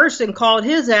Zora Hurston called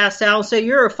his ass out and said,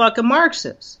 "You're a fucking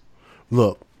Marxist."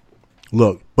 Look,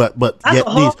 but That's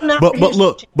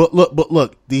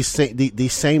look, these same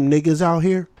niggas out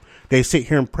here, they sit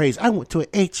here and praise. I went to an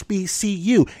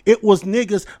HBCU. It was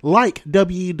niggas like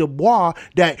W. Du Bois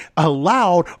that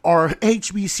allowed our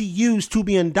HBCUs to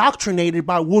be indoctrinated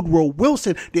by Woodrow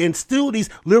Wilson to instill these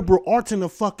liberal arts in the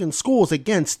fucking schools.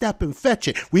 Again, step and fetch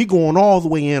it. We going all the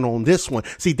way in on this one.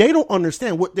 See, they don't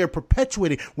understand what they're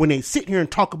perpetuating when they sit here and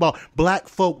talk about black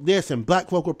folk this and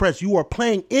black folk oppressed. You are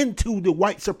playing into the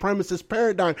white supremacist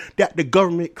paradigm that the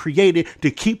government created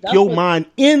to keep your mind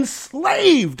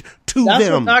enslaved to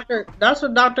them. That's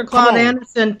what Dr. Claude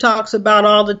Anderson talks about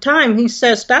all the time. He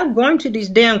says, stop going to these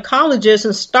damn colleges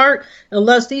and start,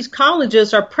 unless these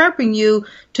colleges are prepping you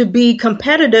to be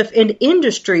competitive in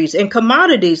industries and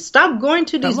commodities. Stop going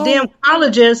to these damn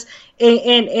colleges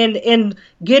and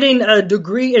getting a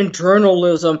degree in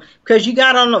journalism because you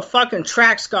got on a fucking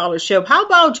track scholarship. How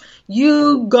about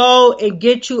you go and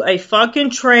get you a fucking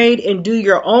trade and do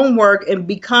your own work and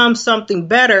become something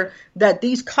better that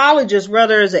these colleges,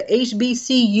 whether it's a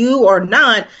HBCU or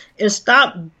not, and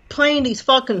stop playing these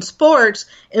fucking sports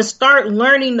and start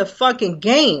learning the fucking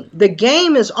game. The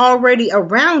game is already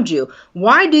around you.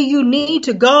 Why do you need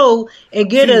to go and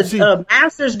get a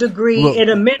master's degree in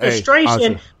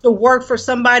administration to work for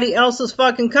somebody else's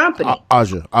fucking company?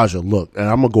 Aja, look, and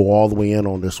I'm going to go all the way in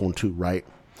on this one too, right?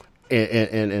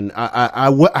 And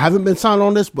I haven't been silent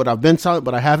on this, but I've been silent,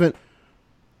 but I haven't.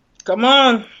 Come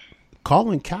on.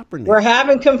 Colin Kaepernick. We're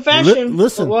having confession.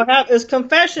 Listen. It's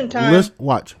confession time.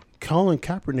 Watch. Colin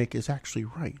Kaepernick is actually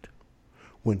right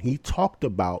when he talked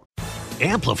about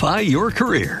Amplify your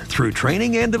career through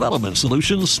training and development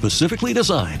solutions specifically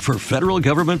designed for federal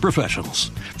government professionals.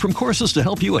 From courses to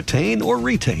help you attain or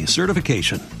retain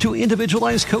certification, to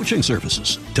individualized coaching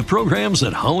services, to programs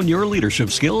that hone your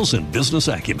leadership skills and business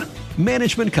acumen,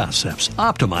 Management Concepts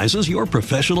optimizes your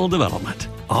professional development.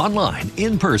 Online,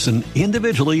 in person,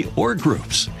 individually, or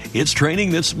groups, it's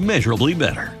training that's measurably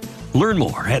better. Learn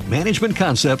more at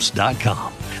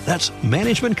managementconcepts.com. That's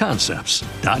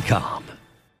managementconcepts.com.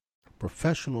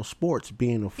 Professional sports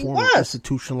being a form of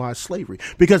institutionalized slavery.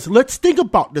 Because let's think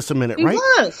about this a minute, right?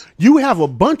 You have a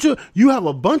bunch of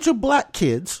black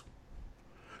kids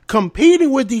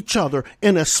competing with each other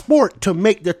in a sport to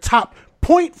make the top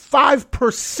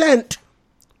 0.5%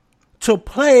 to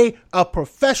play a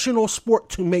professional sport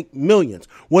to make millions.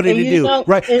 What did he do?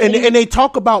 Right? And they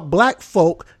talk about black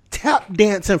folk tap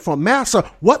dancing from massa.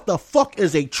 What the fuck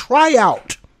is a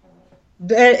tryout?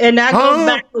 And that goes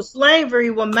back to slavery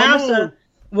when massa,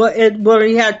 where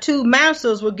he had two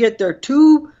masters would get their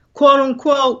two quote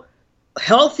unquote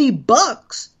healthy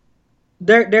bucks.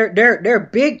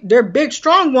 They're big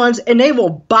strong ones, and they will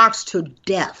box to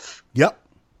death. Yep.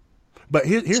 But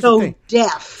here's the thing.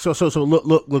 Death. So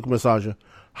look, Miss Aja.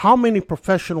 How many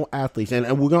professional athletes,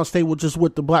 and we're gonna stay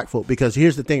with the black folk, because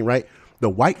here's the thing, right? The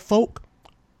white folk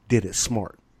did it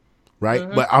smart, right?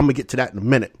 Mm-hmm. But I'm gonna get to that in a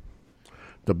minute.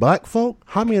 The black folk,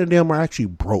 how many of them are actually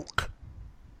broke?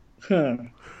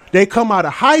 They come out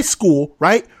of high school,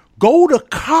 right? Go to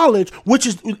college, which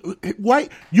is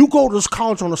right. You go to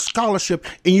college on a scholarship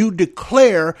and you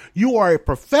declare you are a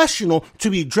professional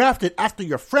to be drafted after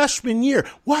your freshman year.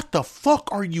 What the fuck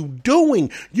are you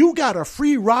doing? You got a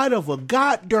free ride of a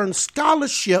goddamn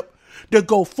scholarship to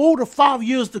go 4 to 5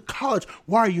 years to college.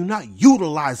 Why are you not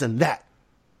utilizing that?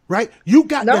 Right? You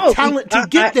got the talent to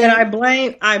get there. And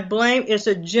I blame it's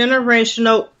a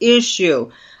generational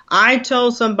issue. I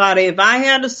told somebody if I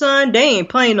had a son, they ain't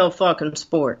playing no fucking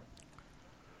sport.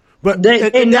 But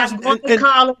they're not going to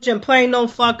college and playing no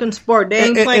fucking sport. They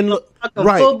ain't playing no fucking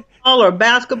football or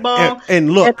basketball.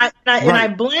 And look, I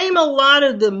blame a lot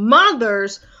of the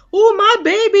mothers. Oh, my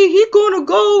baby, he gonna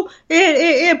go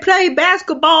and play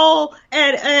basketball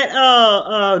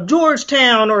at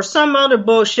Georgetown or some other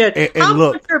bullshit. How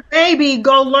about your baby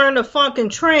go learn a fucking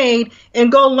trade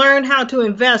and go learn how to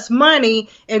invest money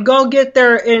and go get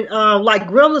their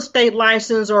like real estate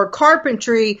license or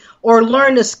carpentry or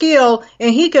learn a skill,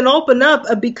 and he can open up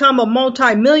and become a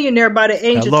multimillionaire by the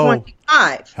age of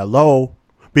 25. Hello,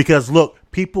 because look,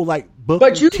 people like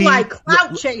Booker but you T, like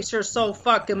clout chasers so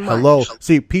fucking much. Hello.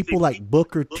 See, people like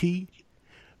Booker T,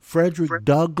 Frederick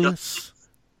Douglass,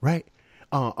 right?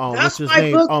 What's his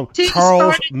name?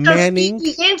 Charles Manning.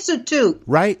 The Institute.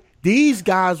 Right? These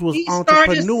guys was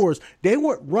entrepreneurs. They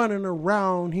weren't running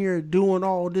around here doing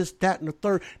all this, that, and the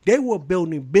third. They were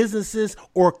building businesses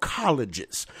or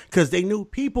colleges because they knew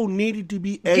people needed to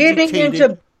be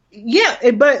educated.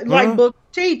 Yeah, but like Booker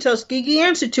T, Tuskegee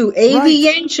Institute,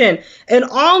 aviation, and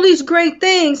all these great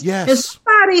things. Yes. And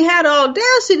somebody had the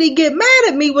audacity to get mad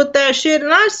at me with that shit.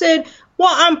 And I said,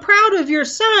 well, I'm proud of your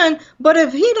son, but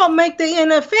if he don't make the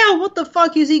NFL, what the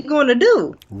fuck is he going to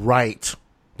do? Right.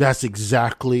 That's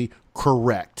exactly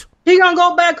correct. He going to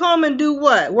go back home and do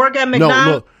what? Work at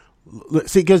McDonald's? No, look.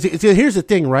 See, because here's the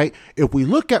thing, right? If we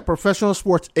look at professional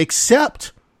sports,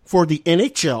 except for the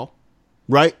NHL,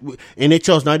 right?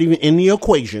 NHL is not even in the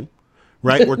equation,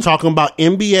 right? We're talking about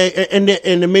NBA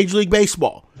and the Major League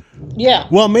Baseball. Yeah.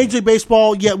 Well, Major League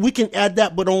Baseball, yeah, we can add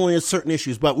that, but only in certain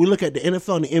issues. But we look at the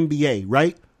NFL and the NBA,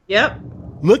 right? Yep.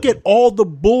 Look at all the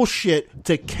bullshit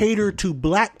to cater to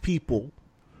black people,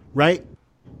 right?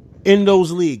 In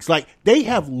those leagues. Like, they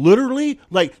have literally,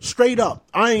 like, straight up,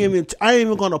 I ain't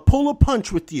even going to pull a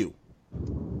punch with you,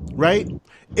 right?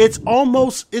 It's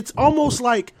almost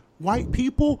like white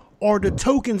people are the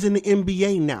tokens in the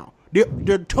NBA now.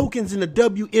 They're tokens in the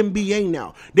WNBA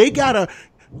now. They gotta,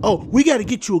 we gotta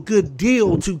get you a good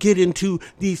deal to get into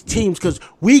these teams because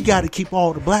we gotta keep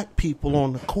all the black people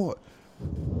on the court.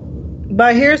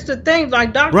 But here's the thing,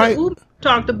 like Dr. Uber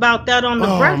talked about that on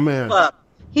the Breakfast Club.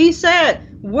 He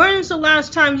said, when's the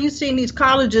last time you seen these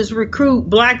colleges recruit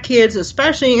black kids,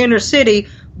 especially inner city,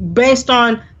 based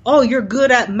on, oh, you're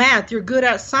good at math, you're good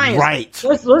at science. Right.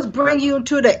 Let's bring you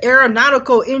into the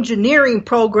aeronautical engineering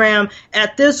program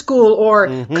at this school, or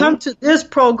come to this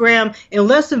program and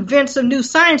let's invent some new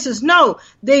sciences. No,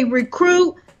 they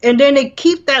recruit and then they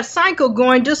keep that cycle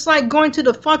going, just like going to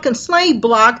the fucking slave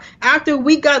block. After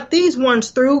we got these ones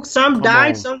through, some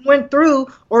died, some went through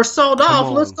or sold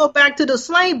off. Let's go back to the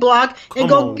slave block and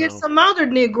go get some other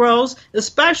Negroes,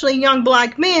 especially young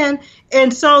black men.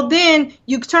 And so then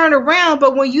you turn around,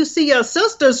 but when you see your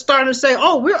sisters starting to say,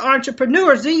 oh, we're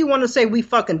entrepreneurs, then you want to say we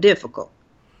fucking difficult.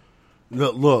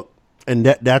 Look, and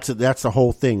that's the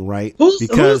whole thing, right? Who's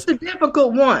the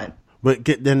difficult one? But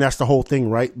then that's the whole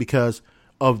thing, right? Because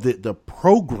of the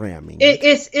programming.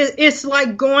 It's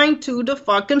like going to the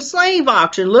fucking slave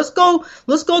auction. Let's go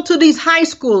to these high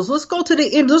schools. Let's go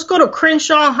to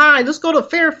Crenshaw High. Let's go to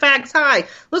Fairfax High.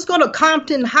 Let's go to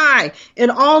Compton High and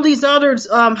all these other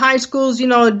high schools,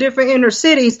 in different inner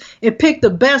cities, and pick the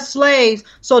best slaves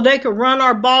so they can run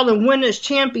our ball and win us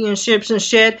championships and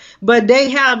shit. But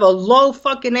they have a low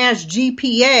fucking ass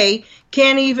GPA.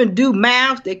 Can't even do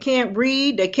math. They can't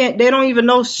read. They don't even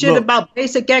know shit about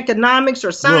basic economics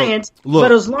or science. Look.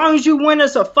 But as long as you win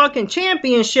us a fucking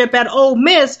championship at Ole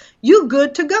Miss, you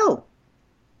good to go.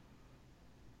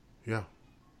 Yeah.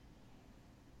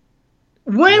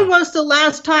 When was the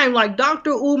last time, like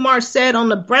Dr. Umar said on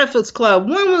the Breakfast Club,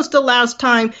 when was the last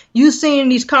time you seen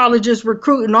these colleges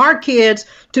recruiting our kids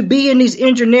to be in these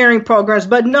engineering programs?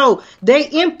 But no, they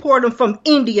import them from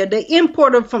India. They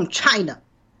import them from China.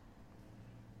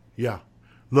 Yeah.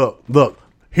 Look.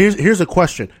 Here's a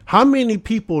question. How many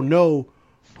people know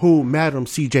who Madam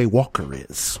C.J. Walker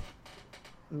is?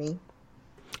 Me.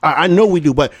 I know we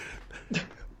do, but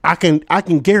I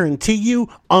can guarantee you,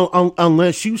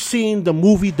 unless you've seen the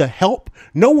movie The Help,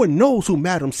 no one knows who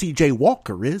Madam C.J.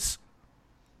 Walker is.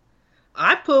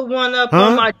 I put one up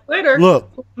on my Twitter.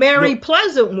 Look, who Mary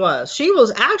Pleasant was. She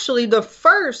was actually the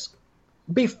first,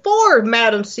 before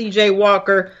Madam C.J.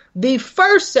 Walker, the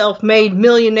first self-made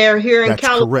millionaire here in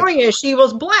California. Correct. She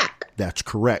was black. That's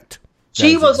correct.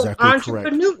 She was an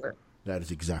entrepreneur. Correct. That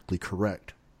is exactly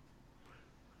correct.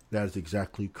 That is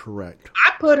exactly correct.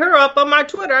 I put her up on my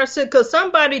Twitter. I said, because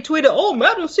somebody tweeted, oh,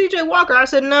 Madam C.J. Walker. I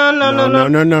said, no.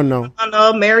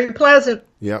 Mary Pleasant.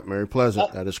 Yep, Mary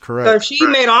Pleasant. That is correct. So she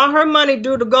made all her money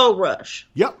through the gold rush.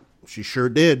 Yep, she sure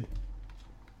did.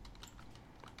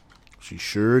 She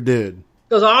sure did.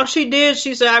 Because all she did,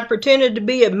 she said, I pretended to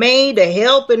be a maid to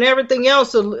help and everything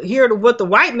else to hear what the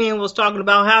white man was talking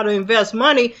about, how to invest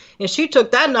money. And she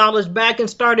took that knowledge back and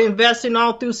started investing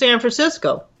all through San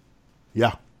Francisco.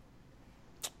 Yeah.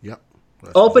 Yep.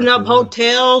 Open up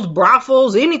hotels,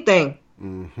 brothels, anything.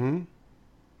 Mm-hmm.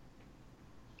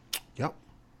 Yep.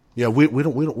 Yeah, we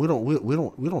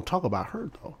don't talk about her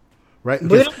though, right? We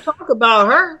don't talk about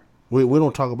her. We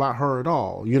don't talk about her at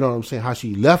all. You know what I'm saying? How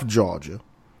she left Georgia.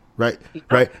 Right,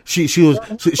 right. She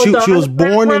was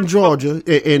born in Georgia,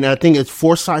 and I think it's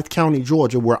Forsyth County,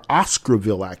 Georgia, where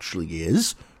Oscarville actually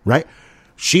is. Right,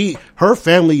 her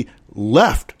family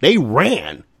left. They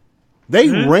ran. They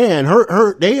ran.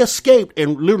 They escaped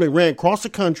and literally ran across the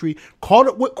country, caught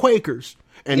up with Quakers,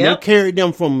 and they carried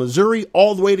them from Missouri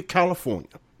all the way to California.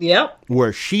 Yep.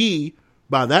 Where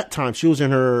by that time she was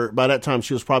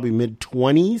probably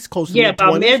mid-20s, close to mid-20s. Yeah,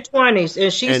 about mid-20s,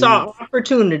 and she saw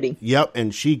opportunity. Yep,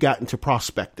 and she got into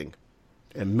prospecting.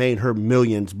 and made her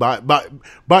millions. By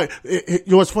you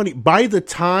know what's funny? By the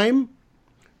time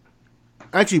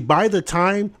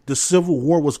the Civil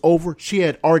War was over, she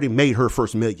had already made her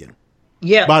first million.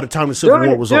 Yeah. By the time the Civil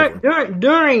War was over.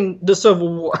 During the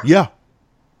Civil War. Yeah.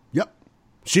 Yep.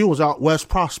 She was out west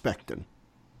prospecting.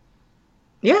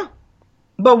 Yeah.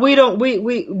 But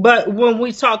but when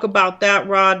we talk about that,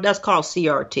 Rod, that's called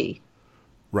CRT.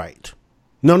 Right.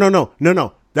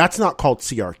 No. That's not called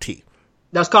CRT.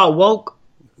 That's called woke.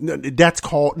 No, that's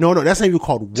not even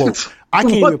called woke. I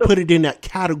can't even put it in that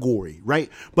category, right?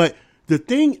 But the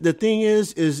thing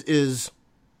is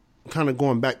kind of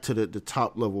going back to the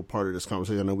top level part of this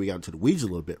conversation. I know we got into the weeds a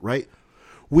little bit, right?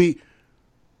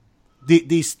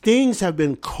 These things have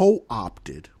been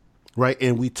co-opted, right?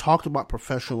 And we talked about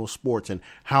professional sports and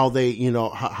how they,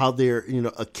 how they're,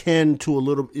 akin to a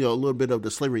little bit of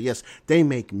the slavery. Yes, they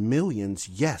make millions.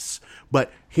 Yes.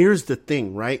 But here's the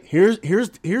thing, right?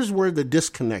 Here's where the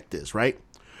disconnect is, right?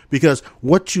 Because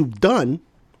what you've done,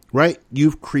 right?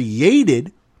 You've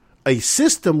created a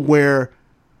system where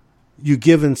you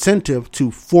give incentive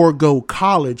to forego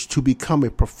college to become a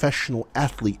professional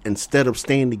athlete instead of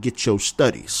staying to get your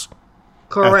studies.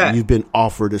 Correct. After you've been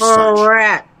offered as such.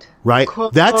 Correct. Right?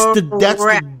 That's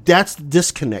the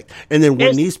disconnect. And then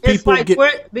when these people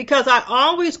because I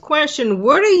always question,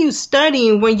 what are you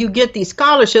studying when you get these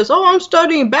scholarships? Oh, I'm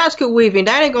studying basket weaving.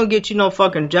 That ain't gonna get you no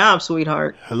fucking job,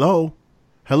 sweetheart. Hello.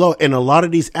 And a lot of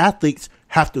these athletes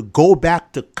have to go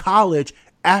back to college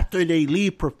after they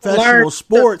leave professional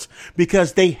sports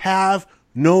because they have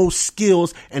no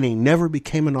skills and they never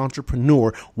became an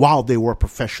entrepreneur while they were a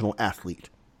professional athlete.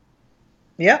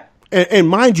 Yep. And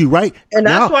mind you, right? And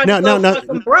that's why they're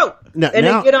fucking broke. And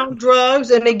they get on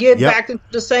drugs and they get back into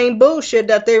the same bullshit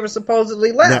that they were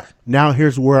supposedly left. Now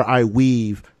here's where I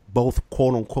weave both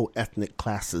quote unquote ethnic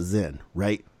classes in,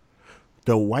 right?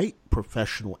 The white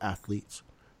professional athletes,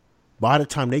 by the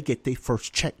time they get their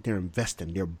first check, they're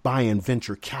investing. They're buying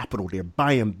venture capital. They're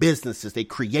buying businesses. They're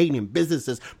creating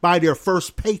businesses by their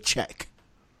first paycheck,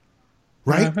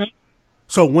 right? Mm-hmm.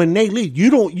 So when they leave,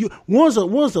 when's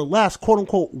the last quote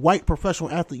unquote white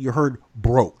professional athlete you heard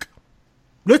broke?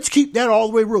 Let's keep that all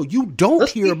the way real. You don't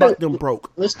hear about them broke.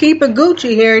 Let's keep it Gucci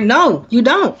here. No, you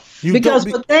don't.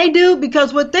 What they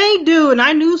do, and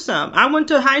I knew some. I went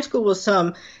to high school with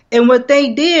some, and what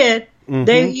they did,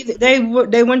 mm-hmm.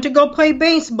 they went to go play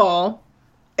baseball.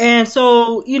 And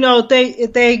so,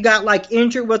 if they got like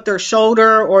injured with their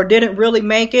shoulder or didn't really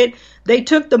make it, they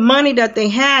took the money that they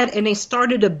had and they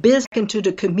started a business into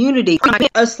the community.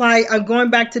 It's like I'm going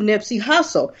back to Nipsey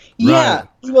Hussle. Right. Yeah,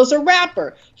 he was a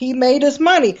rapper. He made his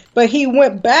money, but he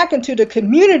went back into the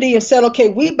community and said, okay,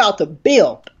 we about to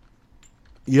build.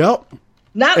 Yep.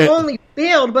 Not only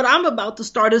build, but I'm about to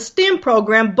start a STEM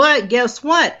program. But guess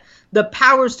what? The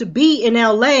powers to be in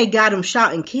LA got him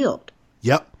shot and killed.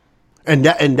 Yep. And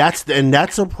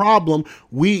that's a problem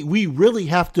we really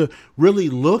have to really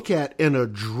look at and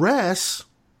address.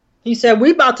 He said, we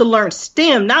about to learn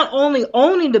STEM, not only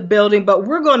owning the building, but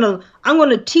I'm going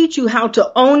to teach you how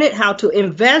to own it, how to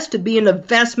invest, to be an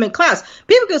investment class.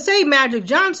 People can say Magic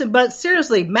Johnson, but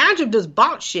seriously, Magic just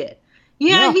bought shit.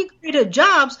 Yeah, he created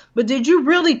jobs, but did you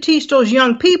really teach those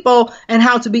young people and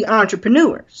how to be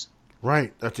entrepreneurs?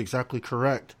 Right. That's exactly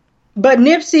correct. But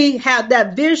Nipsey had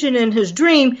that vision in his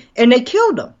dream, and they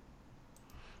killed him.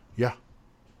 Yeah,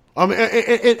 and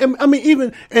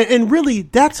really,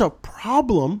 that's a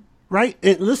problem, right?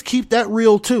 And let's keep that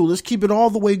real too. Let's keep it all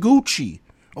the way Gucci,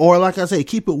 or like I say,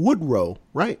 keep it Woodrow,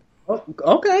 right?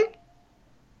 Okay.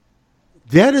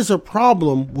 That is a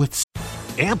problem with.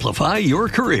 Amplify your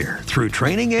career through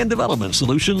training and development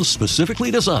solutions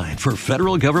specifically designed for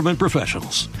federal government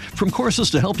professionals. From courses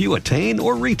to help you attain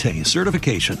or retain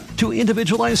certification, to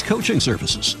individualized coaching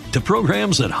services, to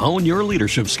programs that hone your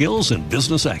leadership skills and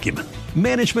business acumen,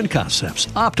 Management Concepts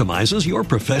optimizes your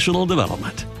professional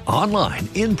development. Online,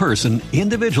 in person,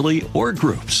 individually, or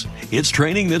groups, it's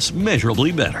training that's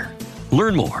measurably better.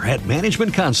 Learn more at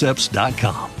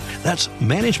managementconcepts.com. That's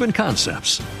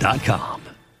managementconcepts.com.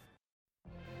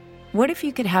 What if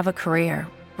you could have a career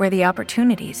where the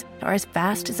opportunities are as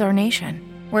vast as our nation,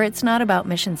 where it's not about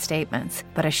mission statements,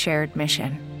 but a shared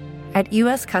mission? At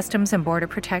U.S. Customs and Border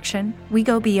Protection, we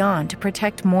go beyond to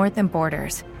protect more than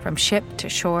borders. From ship to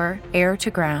shore, air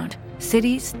to ground,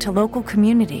 cities to local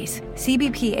communities,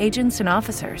 CBP agents and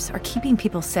officers are keeping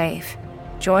people safe.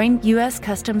 Join U.S.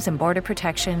 Customs and Border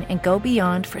Protection and go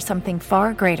beyond for something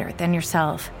far greater than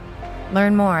yourself.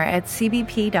 Learn more at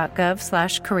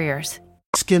cbp.gov/careers.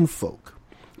 Skin folk,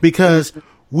 because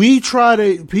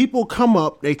people come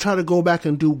up, they try to go back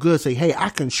and do good, say, hey, I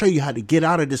can show you how to get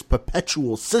out of this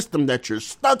perpetual system that you're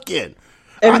stuck in.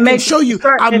 I can show you.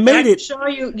 I made it. Show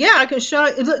you. Yeah, I can show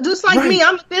you. Just like Right. me,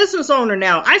 I'm a business owner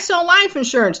now. I sell life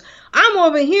insurance. I'm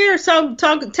over here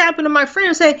tapping to my friend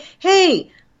and say,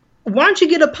 hey, why don't you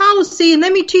get a policy and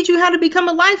let me teach you how to become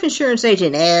a life insurance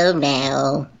agent? Oh,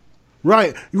 no.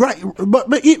 Right.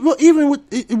 But even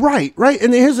with right.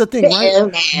 And here's the thing, right?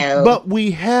 Oh, no. But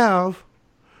we have,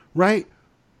 right?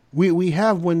 We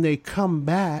have when they come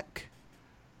back,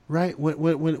 right?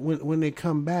 When they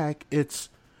come back, it's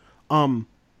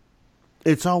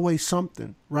always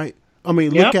something, right? I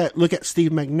mean, look at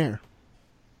Steve McNair.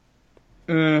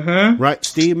 Mm-hmm. Right,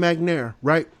 Steve McNair.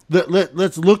 Right.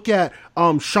 Let's look at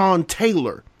Sean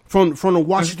Taylor from the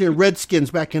Washington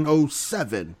Redskins back in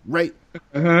 2007. Right.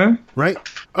 Mm-hmm. Right.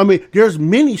 I mean, there's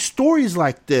many stories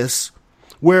like this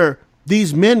where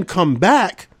these men come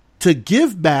back to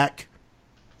give back,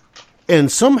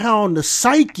 and somehow in the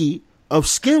psyche of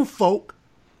skin folk,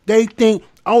 they think,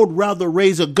 I would rather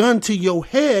raise a gun to your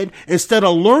head instead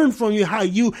of learn from you how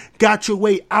you got your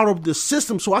way out of the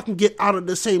system so I can get out of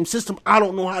the same system I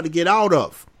don't know how to get out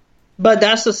of. But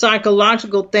that's a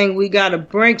psychological thing we got to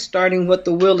break, starting with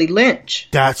the Willie Lynch.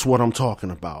 That's what I'm talking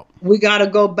about. We got to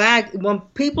go back. When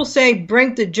people say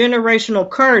break the generational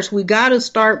curse, we got to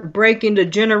start breaking the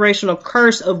generational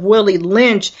curse of Willie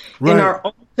Lynch in our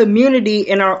own community,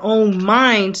 in our own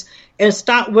minds, and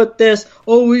stop with this,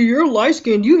 oh, well, you're light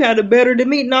skinned, you had it better than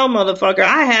me. No, motherfucker,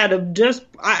 I had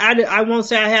I won't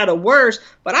say I had it worse,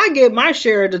 but I get my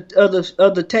share of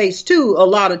the taste too a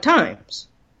lot of times.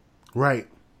 Right.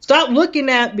 Stop looking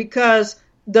at because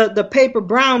the paper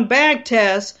brown bag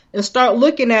test and start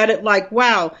looking at it like,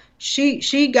 wow,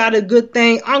 she got a good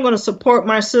thing. I'm going to support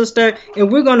my sister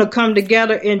and we're going to come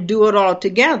together and do it all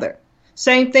together.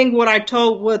 Same thing what I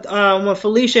told with when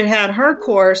Felicia had her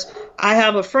course. I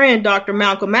have a friend, Dr.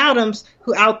 Malcolm Adams,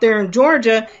 who out there in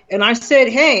Georgia, and I said,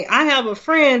 hey, I have a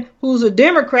friend who's a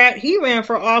Democrat. He ran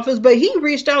for office, but he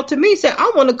reached out to me, said,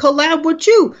 I want to collab with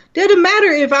you. Didn't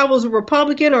matter if I was a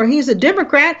Republican or he's a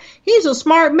Democrat. He's a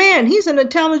smart man. He's an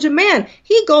intelligent man.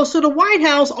 He goes to the White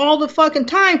House all the fucking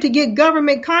time to get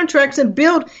government contracts and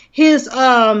build his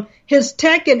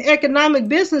tech and economic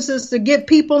businesses to get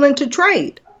people into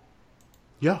trade.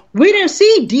 Yeah. We didn't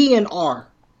see DNR.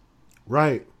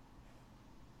 Right.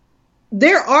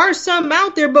 There are some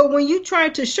out there, but when you try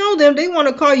to show them, they want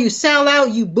to call you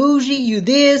sellout, you bougie, you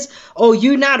this, oh,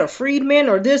 you not a freedman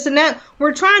or this and that.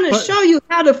 We're trying to show you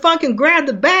how to fucking grab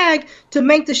the bag to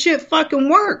make the shit fucking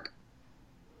work.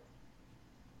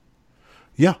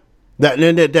 Yeah. That's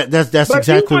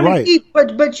exactly right.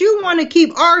 But you want to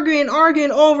keep arguing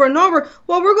over and over.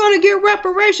 Well, we're going to get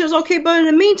reparations. Okay, but in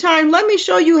the meantime, let me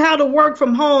show you how to work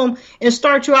from home and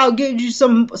start you out, give you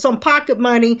some pocket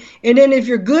money. And then if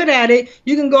you're good at it,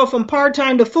 you can go from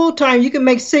part-time to full-time. You can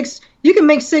make six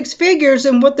figures,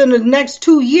 and within the next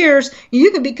 2 years,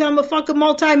 you can become a fucking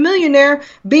multimillionaire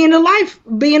being a life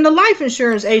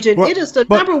insurance agent. It is the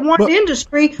number one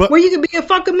industry where you can be a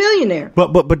fucking millionaire.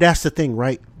 But that's the thing,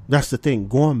 right? That's the thing.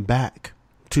 Going back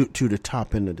to the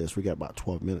top end of this, we got about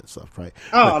 12 minutes left, right?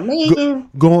 Oh, man.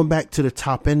 Going back to the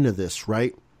top end of this,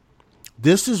 right?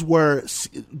 This is where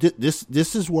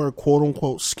quote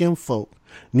unquote skin folk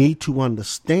need to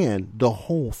understand the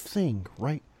whole thing,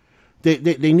 right?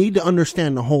 They need to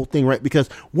understand the whole thing, right? Because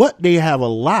what they have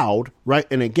allowed, right?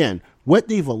 And again, what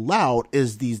they've allowed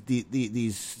is these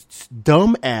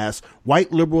dumb ass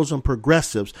white liberals and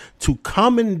progressives to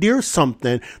commandeer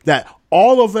something that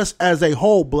all of us as a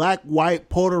whole, black, white,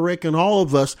 Puerto Rican, all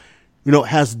of us,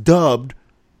 has dubbed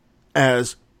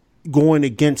as going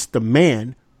against the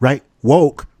man, right?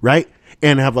 Woke, right?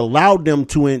 And have allowed them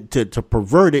to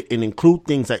pervert it and include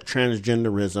things like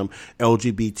transgenderism,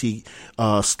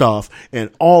 LGBT stuff, and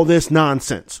all this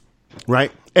nonsense,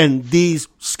 right? And these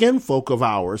skin folk of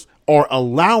ours are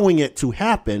allowing it to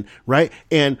happen, right?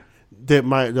 And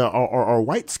our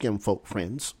white skin folk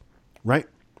friends, right?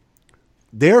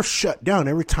 They're shut down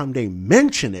every time they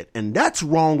mention it, and that's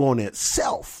wrong on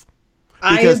itself.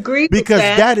 I agree with because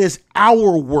that is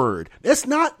our word. It's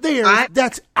not theirs.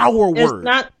 That's our word.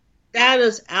 That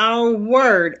is our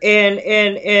word.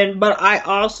 But I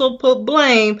also put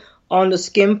blame on the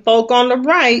skin folk on the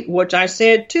right, which I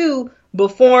said too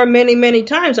before many, many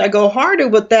times. I go harder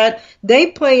with that. They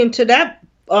play into that,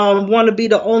 want to be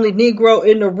the only Negro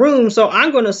in the room. So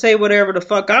I'm going to say whatever the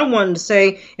fuck I wanted to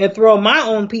say and throw my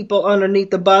own people underneath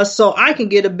the bus so I can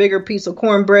get a bigger piece of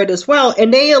cornbread as well.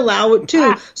 And they allow it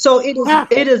too. So it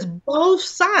is both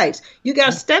sides. You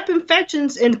got Step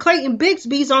Infections and Clayton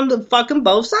Bigsby's on the fucking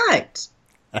both sides.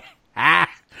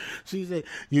 She said,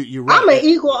 "You're right." I'm an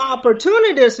equal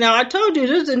opportunist now. I told you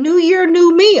this is a new year,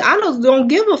 new me. I don't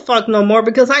give a fuck no more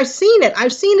because I've seen it.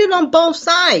 I've seen it on both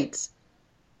sides.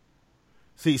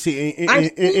 And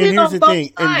here's the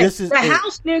thing. And this is the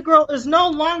house Negro is no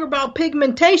longer about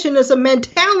pigmentation. It's a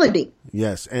mentality.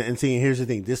 Yes, and here's the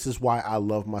thing. This is why I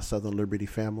love my Southern Liberty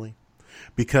family,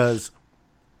 because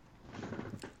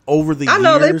over the years, I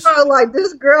know they probably like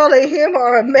this girl and him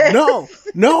are a mess.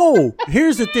 No.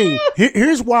 Here's the thing.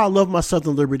 Here's why I love my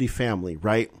Southern Liberty family.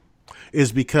 Right,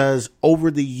 is because over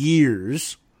the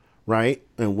years, right,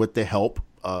 and with the help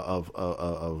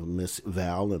of Miss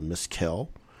Val and Miss Kell.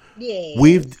 Yes.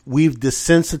 We've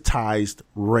desensitized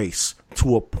race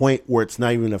to a point where it's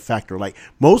not even a factor. Like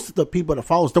most of the people that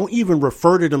follow us don't even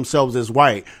refer to themselves as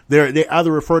white. They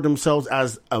either refer to themselves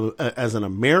as an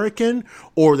American,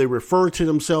 or they refer to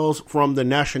themselves from the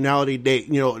nationality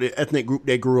the ethnic group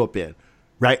they grew up in,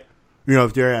 right?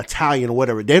 If they're Italian or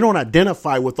whatever, they don't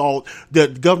identify with all the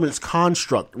government's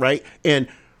construct, right? And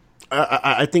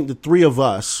I think the three of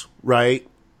us, right,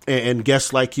 and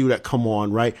guests like you that come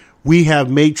on, right, we have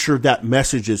made sure that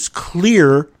message is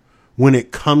clear when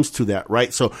it comes to that,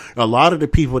 right? So a lot of the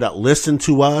people that listen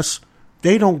to us,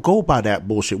 they don't go by that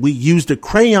bullshit. We use the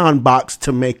crayon box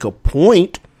to make a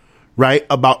point, right,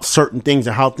 about certain things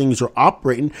and how things are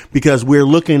operating, because we're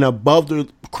looking above the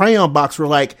crayon box. We're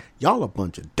like, y'all a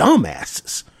bunch of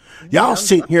dumbasses. Y'all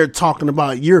sitting here talking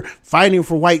about you're fighting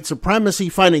for white supremacy,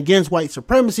 fighting against white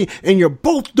supremacy, and you're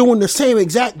both doing the same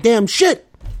exact damn shit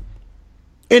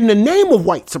in the name of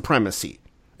white supremacy.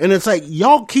 And it's like,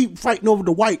 y'all keep fighting over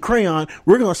the white crayon.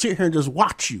 We're going to sit here and just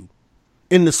watch you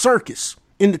in the circus,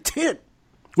 in the tent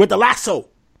with the lasso,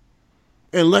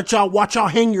 and let y'all watch y'all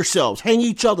hang yourselves, hang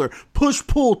each other, push,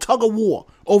 pull, tug of war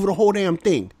over the whole damn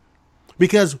thing.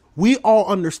 Because we all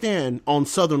understand on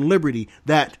Southern Liberty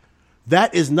that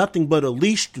is nothing but a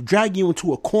leash to drag you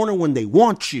into a corner when they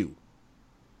want you.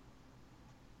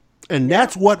 And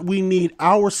that's what we need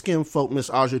our skin folk, Miss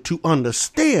Aja, to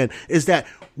understand, is that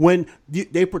when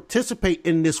they participate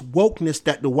in this wokeness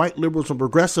that the white liberals and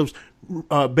progressives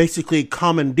basically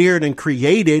commandeered and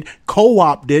created,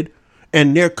 co-opted,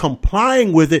 and they're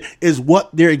complying with it, is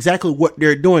exactly what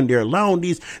they're doing. They're allowing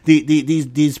these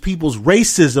people's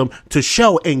racism to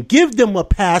show and give them a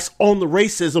pass on the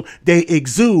racism they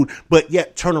exude, but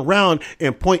yet turn around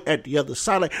and point at the other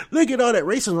side like, look at all that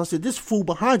racism. I said, this fool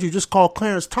behind you just called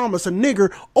Clarence Thomas a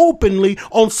nigger openly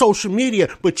on social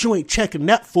media, but you ain't checking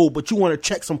that fool, but you want to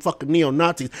check some fucking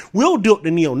neo-Nazis. We'll do it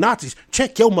to neo-Nazis.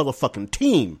 Check your motherfucking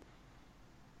team.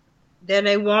 Then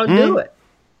they won't do it.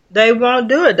 They won't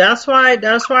do it. That's why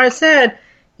I said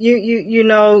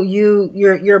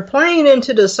you're playing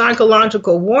into the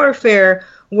psychological warfare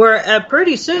where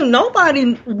pretty soon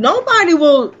nobody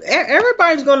will.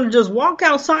 Everybody's going to just walk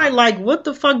outside like, what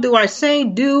the fuck do I say,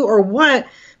 do, or what?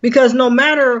 Because no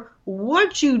matter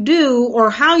what you do or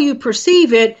how you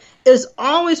perceive it, is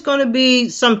always going to be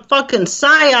some fucking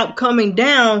psyop coming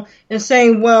down and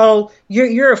saying, well,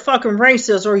 you're a fucking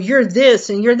racist, or you're this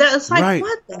and you're that. It's like, right.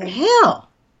 What the hell?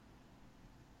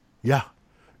 Yeah,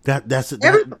 that's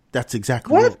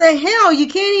exactly what the hell. You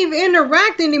can't even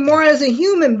interact anymore as a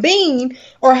human being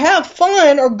or have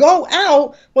fun or go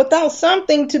out without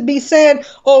something to be said.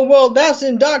 Oh, well, that's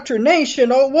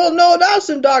indoctrination. Oh, well, no,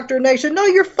 that's indoctrination. No,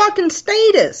 your fucking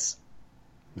status.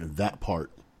 That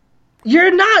part.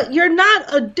 You're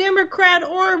not a Democrat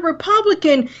or a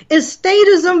Republican. It's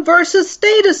statism versus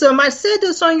statism. I said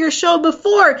this on your show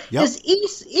before. Yep.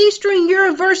 It's Eastern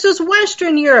Europe versus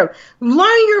Western Europe.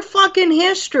 Learn your fucking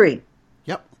history.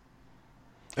 Yep.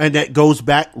 And that goes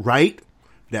back, right?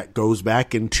 That goes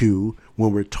back into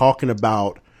when we're talking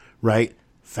about, right,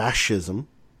 fascism,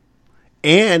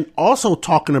 and also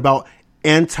talking about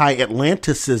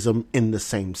anti-Atlanticism in the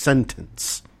same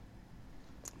sentence.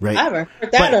 Right. I haven't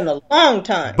heard that in a long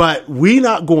time. But we're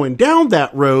not going down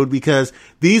that road, because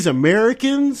these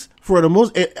Americans, for the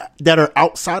most that are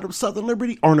outside of Southern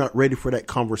Liberty, are not ready for that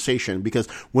conversation, because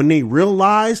when they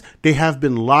realize they have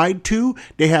been lied to,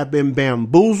 they have been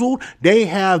bamboozled, they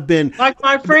have been, like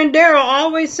my friend Daryl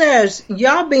always says,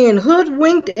 y'all being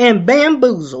hoodwinked and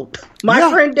bamboozled.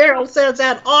 My friend Daryl says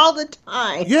that all the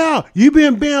time. Yeah, you've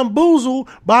been bamboozled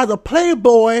by the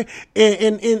playboy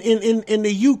in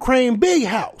the Ukraine big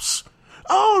house.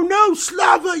 Oh no,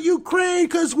 Slava Ukraine,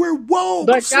 because we're woke.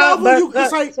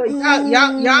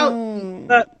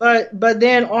 But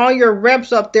then all your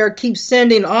reps up there keep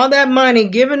sending all that money,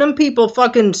 giving them people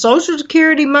fucking Social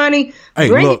Security money,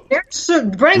 bringing their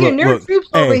troops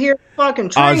over here, fucking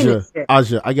training.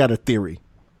 Aja, I got a theory.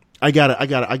 I got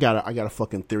a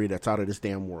fucking theory that's out of this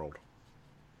damn world.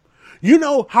 You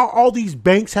know how all these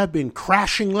banks have been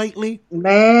crashing lately?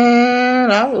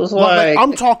 Man, I was like,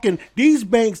 I'm talking, these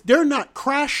banks, they're not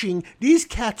crashing. These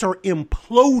cats are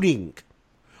imploding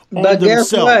on but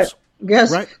themselves.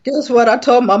 Guess what? I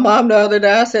told my mom the other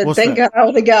day. I said, thank God I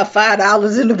only got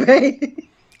 $5 in the bank.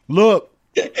 Look.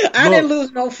 I didn't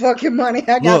lose no fucking money.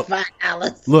 I got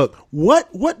 $5. Look,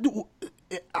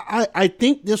 I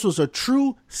think this was a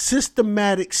true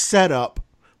systematic setup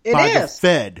by the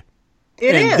Fed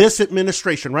and this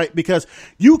administration, right? Because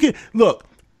you can look,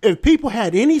 if people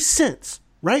had any sense,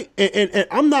 right? And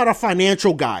I'm not a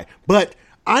financial guy, but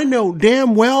I know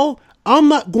damn well I'm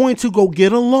not going to go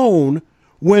get a loan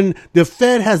when the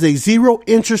Fed has a 0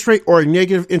 interest rate or a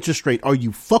negative interest rate. Are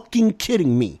you fucking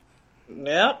kidding me?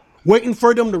 Yep. Waiting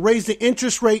for them to raise the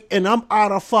interest rate and I'm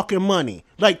out of fucking money.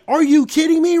 Like, are you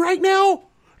kidding me right now?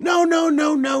 No.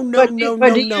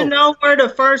 But do you know where the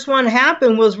first one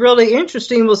happened was really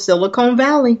interesting was Silicon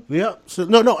Valley. Yeah. So,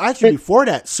 no, actually before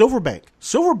that,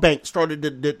 Silverbank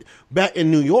started back in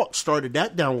New York, started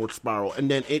that downward spiral, and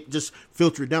then it just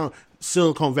filtered down.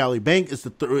 Silicon Valley Bank is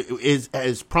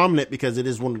is prominent because it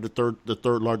is one of the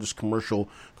third largest commercial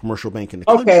bank in the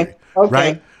country. Okay.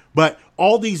 Right? But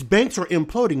all these banks are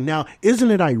imploding. Now,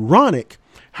 isn't it ironic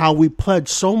how we pledge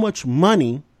so much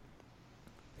money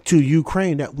to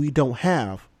Ukraine that we don't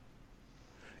have?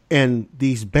 And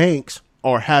these banks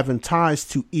are having ties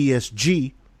to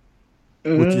ESG,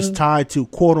 which is tied to,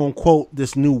 quote unquote,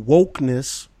 this new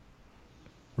wokeness,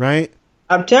 right?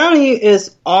 I'm telling you,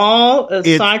 it's all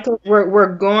a cycle.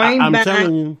 We're going back. I'm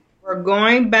telling you. We're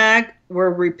going back. We're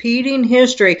repeating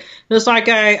history. Just like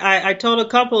I told a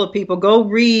couple of people, go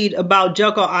read about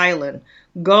Jekyll Island.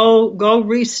 Go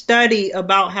restudy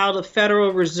about how the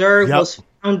Federal Reserve was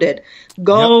founded.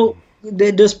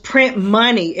 Just print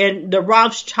money and the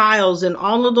Rothschilds and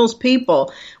all of those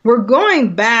people. We're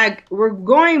going back. We're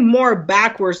going more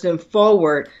backwards than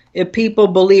forward, if people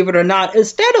believe it or not.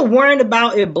 Instead of worrying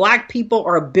about if black people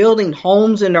are building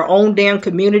homes in their own damn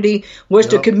community, which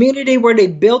the community where they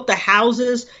built the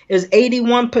houses is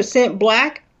 81%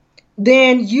 black,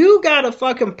 then you got a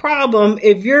fucking problem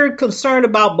if you're concerned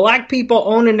about black people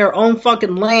owning their own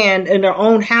fucking land and their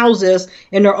own houses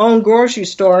and their own grocery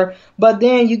store. But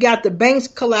then you got the banks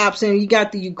collapsing. You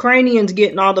got the Ukrainians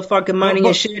getting all the fucking money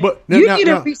and shit. Hold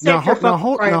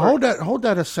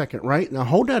that a second, right? Now,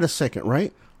 hold that a second,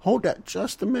 right? Hold that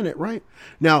just a minute, right?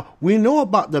 Now, we know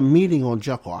about the meeting on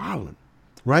Jekyll Island,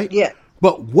 right? Yeah.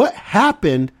 But what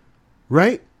happened,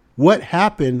 right? What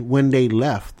happened when they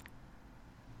left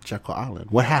Jekyll Island?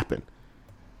 What happened?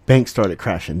 Banks started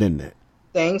crashing, didn't it?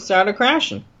 Things started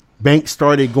crashing. Banks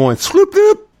started going sloop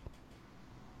doop.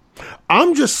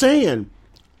 I'm just saying,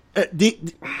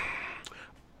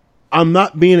 I'm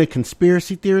not being a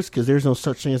conspiracy theorist because there's no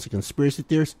such thing as a conspiracy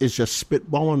theorist. It's just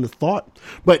spitballing the thought.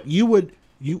 But you would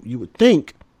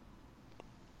think.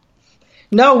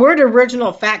 No, we're the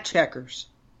original fact checkers.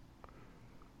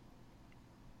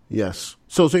 Yes.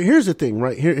 So here's the thing,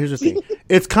 right? Here's the thing.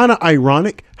 It's kind of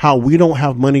ironic how we don't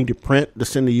have money to print to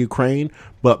send to Ukraine,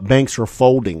 but banks are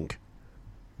folding.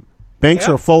 Banks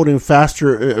are folding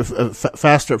faster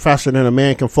than a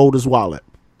man can fold his wallet.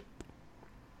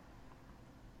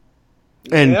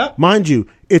 And mind you,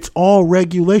 it's all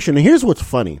regulation. And here's what's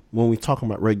funny when we talk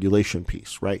about regulation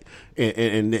piece, right?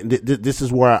 And this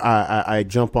is where I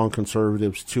jump on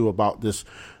conservatives too about this,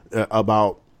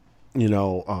 about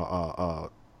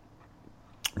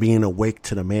being awake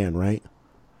to the man, right?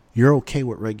 You're okay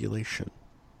with regulation.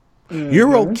 Mm-hmm.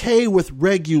 You're okay with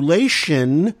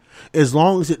regulation as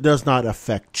long as it does not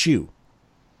affect you.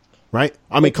 Right?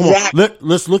 I mean, come on.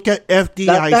 Let's look at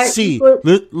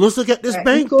FDIC. Let's look at this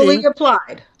bank thing.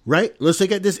 Applied. Right? Let's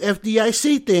look at this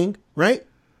FDIC thing, right?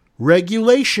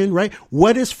 Regulation, right?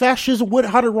 What is fascism?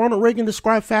 How did Ronald Reagan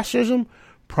describe fascism?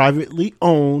 Privately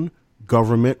owned,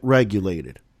 government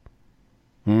regulated.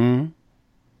 Wait,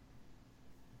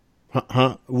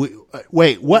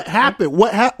 what happened?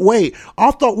 Wait,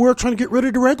 I thought we were trying to get rid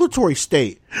of the regulatory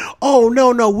state. Oh,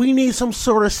 no, we need some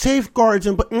sort of safeguards.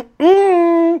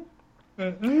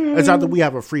 It's either we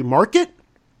have a free market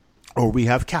or we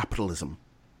have capitalism.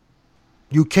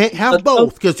 You can't have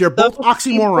both because they're both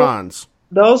oxymorons.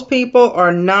 Those people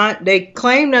are not, they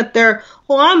claim that they're,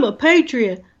 I'm a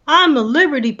patriot. I'm a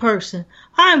liberty person.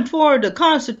 I'm for the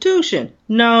Constitution.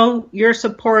 No, you're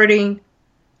supporting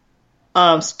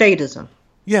statism.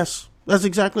 Yes, that's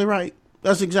exactly right.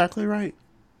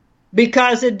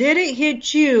 Because it didn't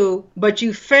hit you, but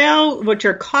you fell with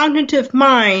your cognitive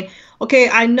mind. Okay,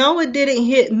 I know it didn't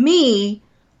hit me,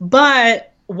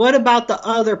 but what about the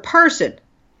other person?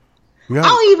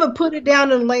 I'll even put it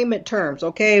down in layman terms,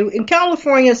 okay? In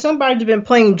California, somebody's been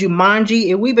playing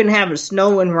Jumanji, and we've been having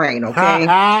snow and rain, okay?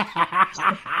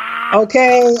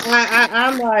 Okay,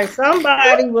 I'm like,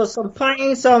 somebody was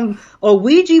playing a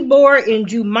Ouija board in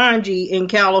Jumanji in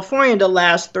California the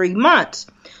last 3 months.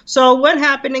 So what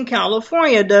happened in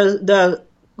California?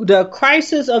 The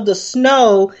crisis of the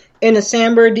snow in the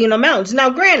San Bernardino Mountains.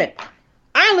 Now, granted,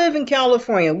 I live in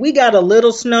California. We got a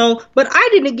little snow, but I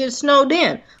didn't get snowed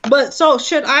in. But so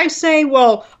should I say,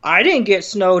 well, I didn't get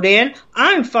snowed in.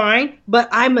 I'm fine, but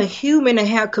I'm a human and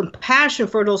have compassion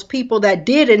for those people that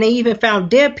did, and they even found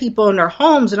dead people in their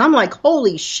homes. And I'm like,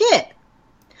 holy shit.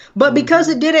 But because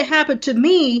it didn't happen to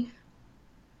me,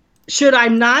 should I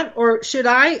not, or should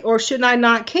I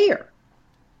not care?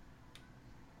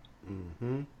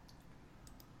 Mm-hmm.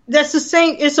 That's the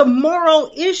same. It's a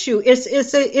moral issue.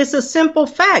 It's a simple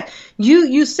fact.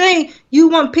 You say you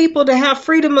want people to have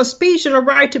freedom of speech and a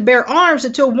right to bear arms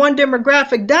until one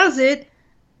demographic does it.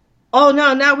 Oh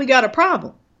no, now we got a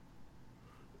problem.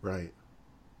 Right.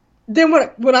 Then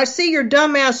when I see your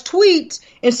dumbass tweets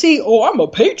and see, oh, I'm a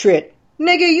patriot.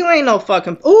 Nigga, you ain't no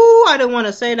fucking... Ooh, I didn't want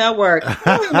to say that word. You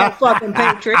ain't no fucking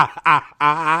patriot.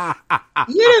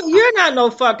 You're not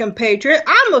no fucking patriot.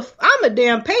 I'm a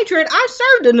damn patriot. I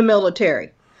served in the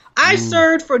military. I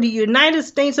served for the United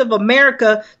States of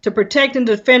America to protect and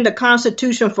defend the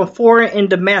Constitution from foreign and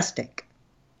domestic.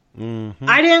 Mm-hmm.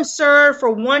 I didn't serve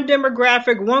for one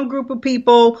demographic, one group of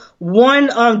people, one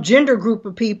gender group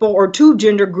of people, or two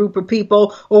gender group of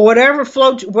people, or whatever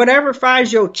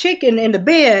fries your chicken in the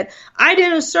bed. I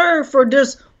didn't serve for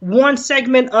this one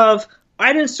segment of.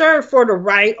 I didn't serve for the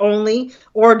right only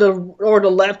or the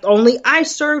left only. I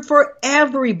served for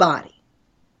everybody.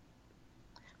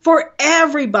 For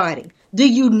everybody. The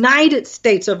United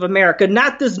States of America,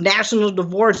 not this national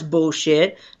divorce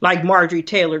bullshit like Marjorie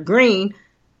Taylor Greene.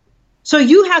 So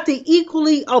you have to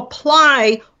equally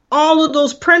apply all of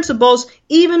those principles,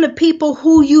 even to people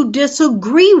who you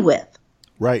disagree with.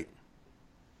 Right.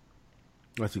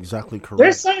 That's exactly correct.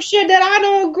 There's some shit that I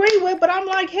don't agree with, but I'm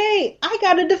like, hey, I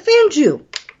got to defend you.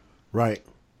 Right.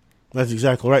 That's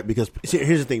exactly right. Because see,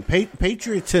 here's the thing: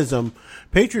 patriotism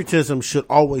should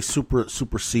always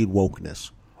supersede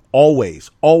wokeness. Always.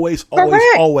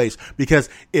 Because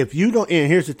if you don't,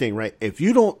 and here's the thing, right? If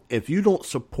you don't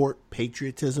support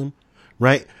patriotism,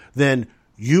 right, then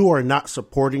you are not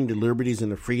supporting the liberties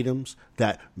and the freedoms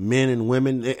that men and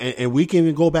women, and we can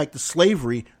even go back to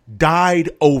slavery, died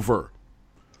over.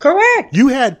 Correct. You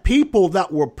had people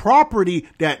that were property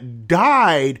that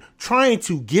died trying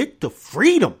to get the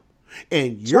freedom.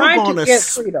 And you're going to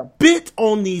spit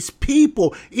on these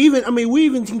people. We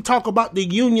even can talk about the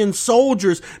Union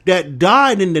soldiers that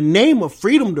died in the name of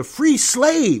freedom to free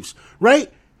slaves,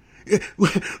 right?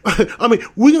 I mean,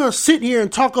 we're going to sit here and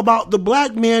talk about the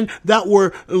black men that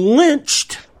were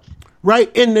lynched,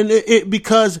 right?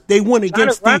 Because they went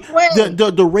against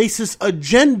the racist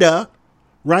agenda,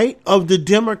 right, of the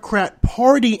Democrat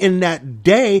Party in that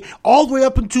day, all the way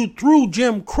up through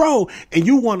Jim Crow, and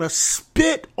you want to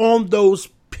spit on those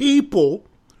people,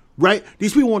 right?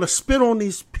 These people want to spit on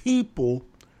these people,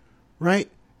 right,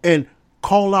 and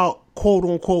call out quote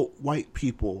unquote white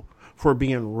people for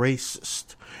being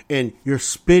racist, and you're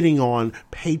spitting on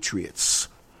patriots.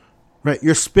 Right,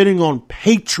 you're spitting on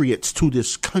patriots to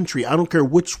this country. I don't care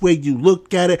which way you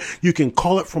look at it. You can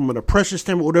call it from an oppression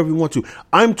standpoint, whatever you want to.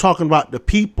 I'm talking about the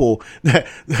people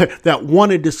that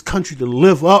wanted this country to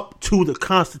live up to the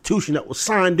Constitution that was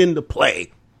signed into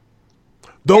play.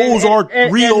 Those are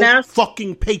real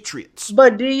fucking patriots.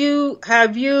 But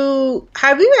have you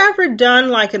ever done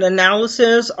like an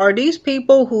analysis? Are these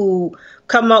people who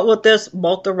come up with this,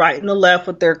 both the right and the left,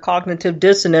 with their cognitive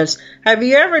dissonance? Have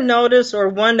you ever noticed or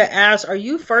wanted to ask, are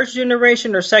you first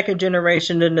generation or second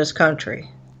generation in this country?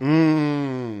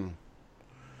 That's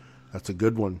a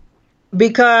good one.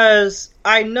 Because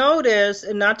I noticed,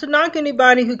 and not to knock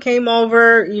anybody who came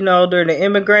over, during the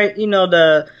immigrant,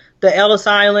 the Ellis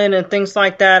Island and things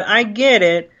like that. I get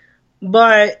it.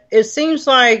 But it seems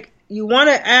like you want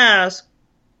to ask,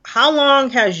 how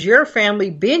long has your family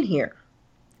been here?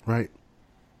 Right.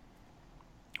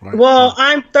 Well,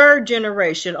 I'm third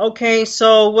generation. Okay,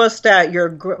 so what's that?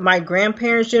 My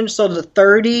grandparents' generation, so the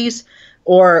 30s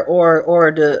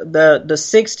or the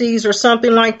 60s or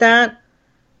something like that.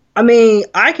 I mean,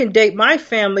 I can date my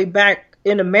family back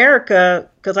in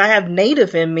America because I have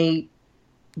native in me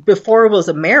before it was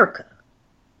America.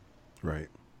 Right.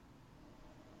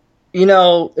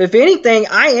 If anything,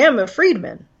 I am a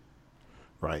freedman.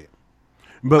 Right.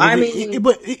 But when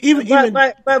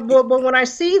I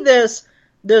see this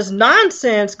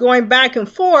nonsense going back and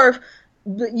forth,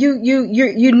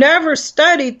 you never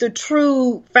studied the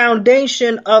true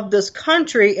foundation of this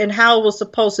country and how it was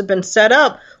supposed to have been set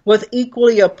up with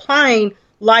equally applying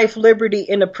life, liberty,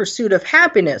 and the pursuit of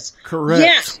happiness. Correct.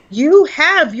 Yes, you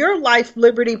have your life,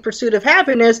 liberty, pursuit of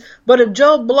happiness, but if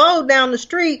Joe Blow down the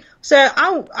street said,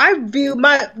 I view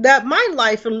my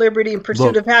life and liberty and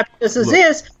pursuit of happiness as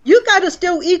this, you got to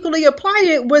still equally apply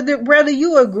it whether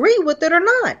you agree with it or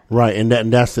not. Right,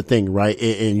 and that's the thing, right?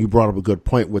 And you brought up a good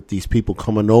point with these people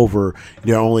coming over.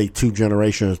 They're only 2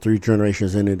 generations, 3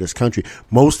 generations into this country.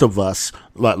 Most of us,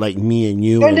 like me and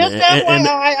you, I'm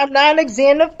not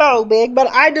xenophobic, but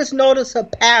I just notice a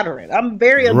pattern. I'm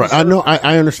very right. I know,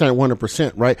 I understand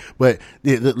 100%, right? But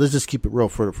let's just keep it real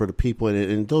for the people,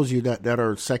 and those of you that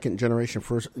are second generation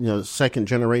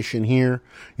here.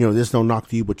 There's no knock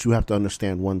to you, but you have to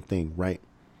understand one thing, right?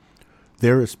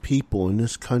 There is people in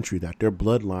this country that their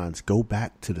bloodlines go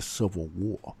back to the Civil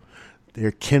War.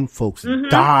 Their kinfolks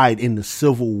died in the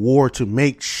Civil War to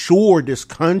make sure this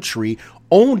country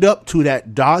owned up to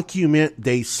that document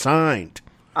they signed.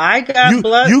 I got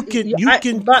blood. I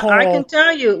can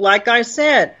tell you, like I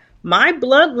said, my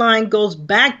bloodline goes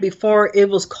back before it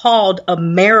was called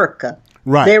America.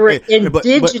 Right. They were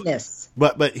indigenous.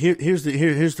 But here's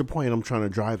the point I'm trying to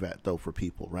drive at, though, for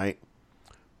people, right?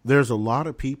 There's a lot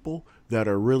of people that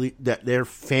are really, that their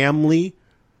family,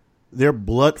 their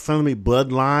family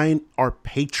bloodline are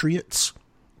patriots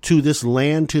to this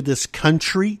land, to this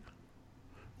country,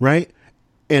 right?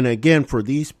 And again, for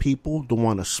these people to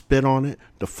want to spit on it,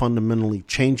 to fundamentally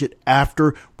change it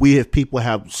after people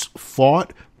have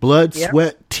fought, blood,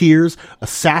 sweat, tears,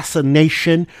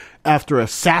 assassination after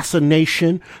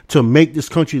assassination to make this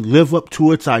country live up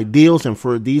to its ideals, and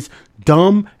for these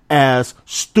dumb as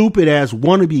stupid as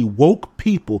wannabe woke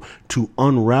people to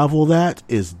unravel that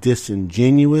is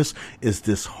disingenuous, is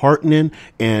disheartening,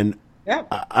 and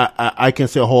I can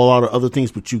say a whole lot of other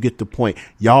things, but you get the point.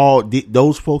 Y'all,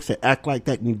 those folks that act like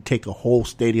that need to take a whole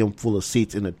stadium full of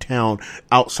seats in a town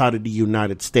outside of the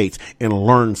United States and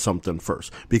learn something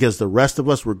first. Because the rest of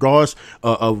us, regardless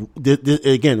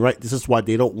again, right, this is why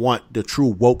they don't want the true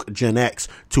woke Gen X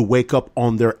to wake up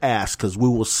on their ass, because we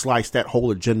will slice that whole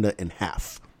agenda in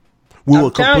half. We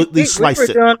will completely slice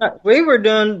it. We were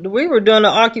doing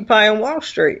the Occupy on Wall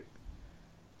Street.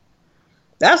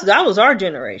 That was our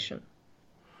generation.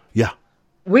 Yeah.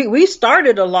 We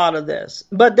started a lot of this,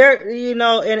 but there, I'm a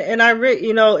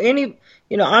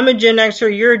Gen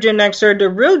Xer, you're a Gen Xer. The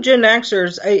real Gen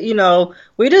Xers,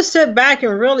 we just sit back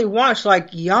and really watch, like,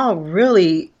 y'all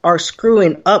really are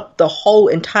screwing up the whole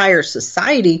entire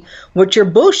society with your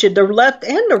bullshit, the left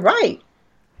and the right.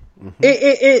 Mm-hmm.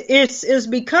 It's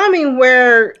becoming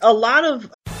where a lot of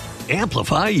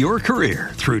Amplify your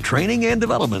career through training and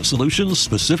development solutions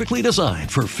specifically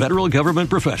designed for federal government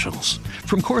professionals.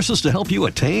 From courses to help you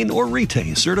attain or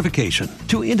retain certification,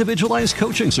 to individualized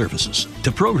coaching services,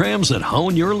 to programs that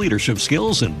hone your leadership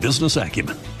skills and business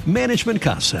acumen, Management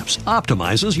Concepts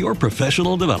optimizes your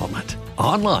professional development.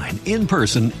 Online, in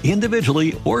person,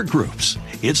 individually, or groups,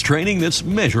 it's training that's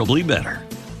measurably better.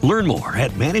 Learn more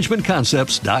at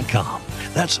managementconcepts.com.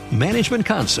 That's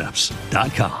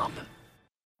managementconcepts.com.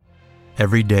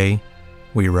 Every day,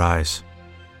 we rise,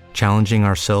 challenging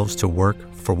ourselves to work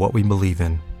for what we believe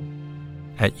in.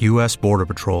 At U.S. Border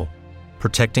Patrol,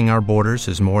 protecting our borders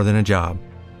is more than a job.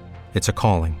 It's a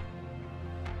calling.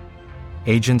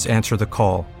 Agents answer the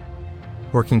call,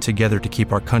 working together to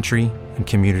keep our country and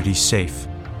communities safe.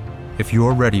 If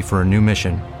you're ready for a new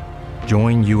mission,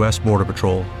 join U.S. Border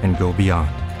Patrol and go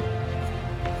beyond.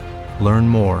 Learn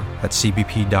more at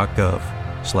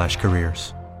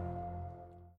cbp.gov/careers.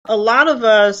 A lot of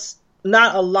us,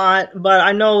 not a lot, but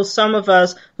I know some of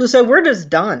us who say we're just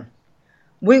done.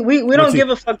 We don't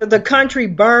give a fuck if the country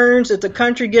burns, if the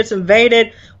country gets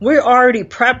invaded. We're already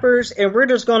preppers, and we're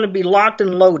just going to be locked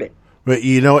and loaded. But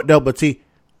you know what? No, but see,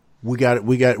 we have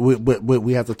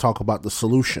to talk about the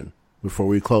solution before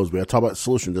we close. We have to talk about the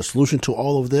solution. The solution to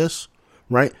all of this,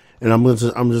 right? And I'm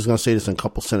just going to say this in a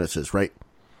couple sentences, right?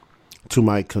 To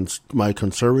my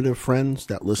conservative friends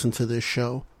that listen to this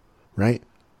show, right?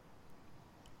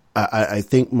 I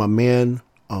think my man,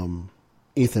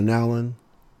 Ethan Allen,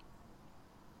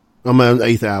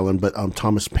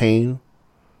 Thomas Paine,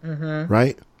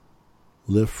 right?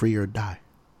 Live free or die.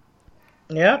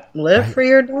 Yep, live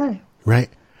free or die. Right?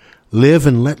 Live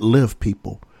and let live,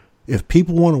 people. If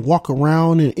people want to walk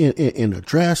around in a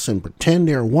dress and pretend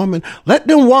they're a woman, let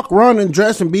them walk around and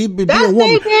dress and be a woman. That's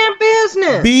their damn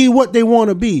business. Be what they want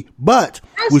to be. But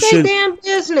that's their damn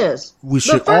business. We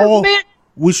should all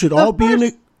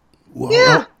be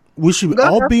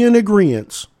in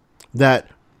agreement that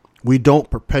We don't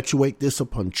perpetuate this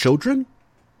upon children.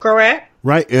 Correct.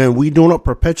 Right. And we do not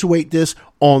perpetuate this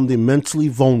on the mentally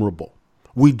vulnerable.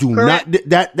 We do Correct.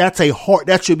 not.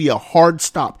 That should be a hard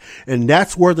stop. And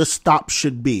that's where the stop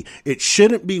should be. We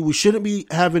shouldn't be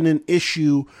having an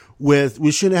issue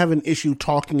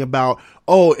talking about,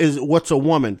 what's a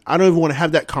woman? I don't even want to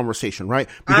have that conversation, right?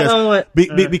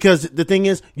 Because the thing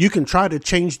is, you can try to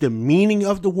change the meaning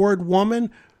of the word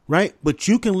woman, right? But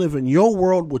you can live in your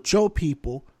world with your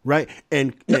people, right?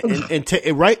 And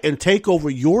take over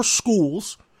your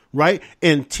schools, right?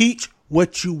 And teach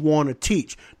what you want to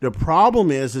teach. The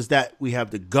problem is that we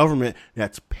have the government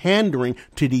that's pandering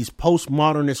to these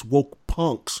postmodernist woke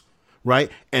punks, right?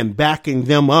 And backing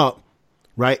them up,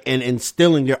 right? And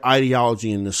instilling their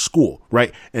ideology in the school,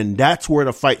 right? And that's where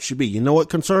the fight should be. You know what,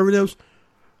 conservatives?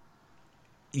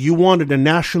 You wanted a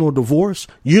national divorce.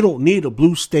 You don't need a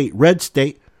blue state, red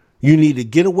state. You need to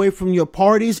get away from your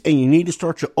parties, and you need to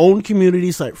start your own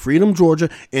communities like Freedom, Georgia,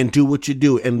 and do what you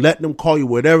do and let them call you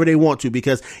whatever they want to,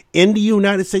 because in the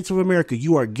United States of America,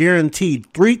 you are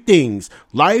guaranteed 3 things: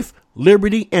 life,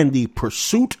 liberty, and the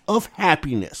pursuit of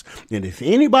happiness. And if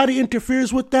anybody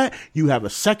interferes with that, you have a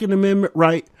Second Amendment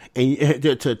right and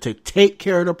to take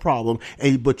care of the problem.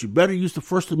 But you better use the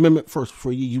First Amendment first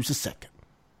before you use the second.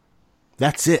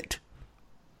 That's it.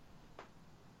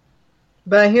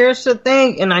 But here's the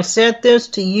thing, and I said this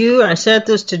to you, I said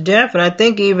this to Jeff, and I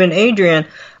think even Adrian.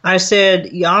 I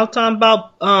said, y'all talking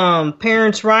about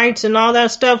parents' rights and all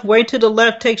that stuff, wait till the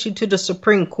left takes you to the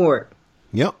Supreme Court.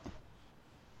 Yep.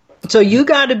 So you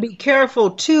got to be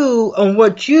careful, too, on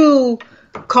what you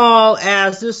call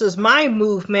as this is my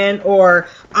movement or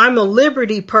I'm a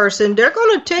liberty person. They're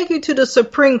going to take you to the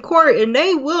Supreme Court, and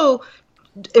they will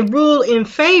rule in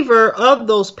favor of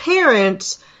those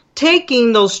parents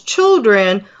taking those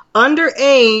children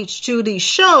underage to these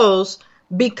shows,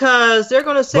 because they're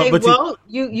going to say,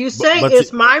 you say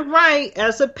it's my right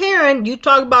as a parent. You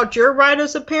talk about your right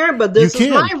as a parent, but this is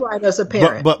my right as a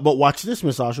parent. But watch this,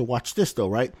 Miss Asha. Watch this, though,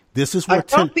 right? This is where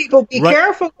some people be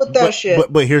careful with that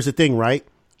shit. But here's the thing, right?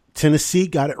 Tennessee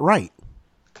got it right.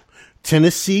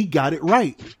 Tennessee got it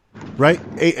right. Right?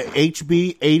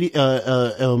 HB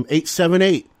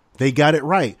 878. They got it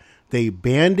right. They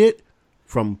banned it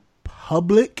from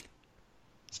public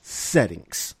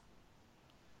settings.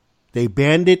 They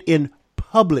banned it in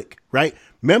public, right?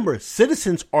 Remember,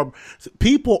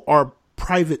 people are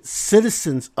private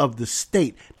citizens of the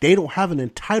state. They don't have an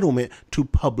entitlement to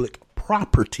public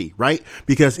property, right?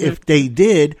 Because if they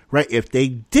did, right,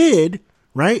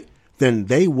 then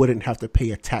they wouldn't have to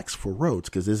pay a tax for roads,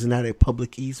 because isn't that a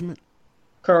public easement?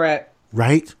 Correct.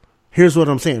 Right? Here's what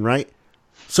I'm saying, right?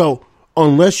 So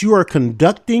unless you are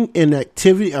conducting an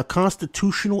activity, a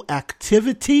constitutional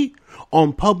activity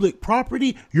on public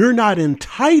property, you're not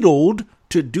entitled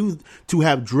to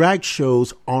have drag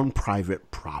shows on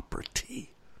private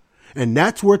property. And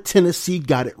that's where Tennessee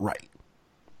got it right.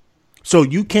 So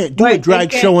you can't do a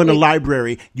drag show in a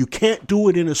library. You can't do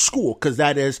it in a school, because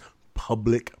that is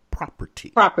public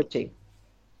property.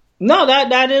 No,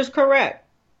 that is correct.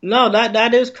 No,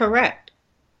 that is correct.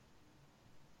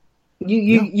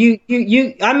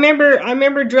 I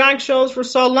remember drag shows for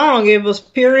so long. It was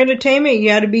pure entertainment. You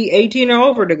had to be 18 or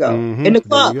over to go. In the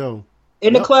club. There you go.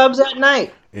 In the clubs at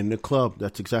night. In the club.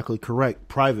 That's exactly correct.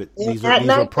 Private. These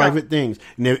are private things.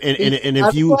 And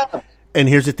if you, and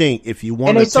here's the thing, if you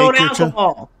want to take your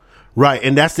child, right,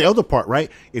 and that's the other part, right?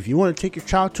 If you want to take your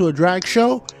child to a drag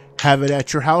show, have it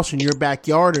at your house, in your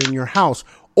backyard, or in your house,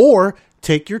 or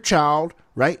take your child,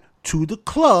 right, to the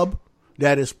club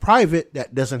that is private,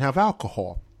 that doesn't have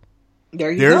alcohol.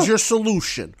 There's your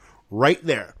solution right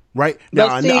there. Right now,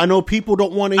 I know people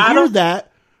don't want to hear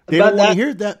that. They don't want to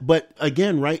hear that. But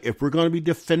again, right, if we're going to be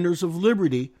defenders of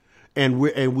liberty, and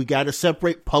we got to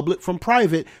separate public from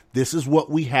private, this is what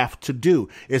we have to do.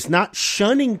 It's not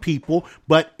shunning people,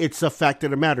 but it's a fact of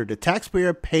the matter. The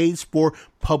taxpayer pays for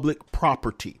public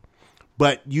property,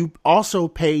 but you also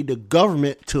pay the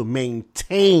government to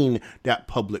maintain that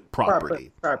public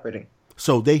property.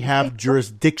 So they have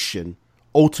jurisdiction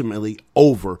ultimately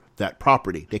over that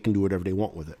property. They can do whatever they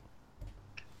want with it.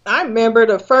 I remember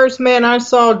the first man I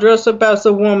saw dressed up as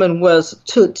a woman was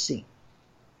Tootsie.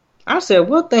 I said,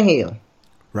 what the hell?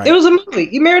 Right. It was a movie.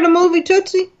 You remember the movie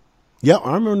Tootsie? Yeah,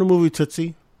 I remember the movie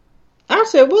Tootsie. I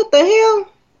said, what the hell?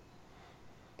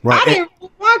 Right. I didn't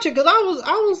watch it because I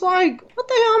was like, what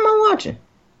the hell am I watching?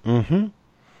 Mm-hmm.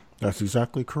 That's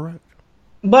exactly correct.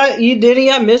 But you did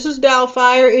have Mrs.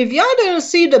 Doubtfire. If y'all didn't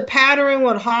see the pattern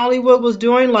what Hollywood was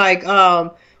doing, like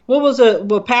what was it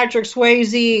with Patrick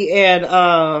Swayze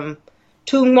and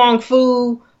Tung Wong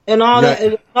Fu and all that,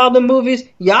 and all the movies,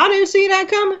 y'all didn't see that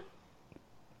coming?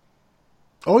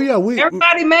 Oh yeah,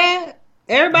 everybody mad.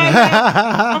 Everybody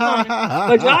mad.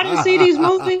 But y'all didn't see these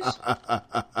movies.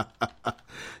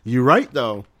 You're right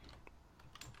though.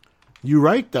 You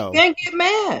can't get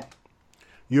mad.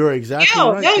 You're exactly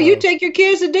right. Yeah, you take your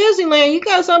kids to Disneyland. You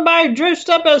got somebody dressed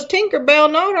up as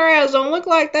Tinkerbell. No, her ass don't look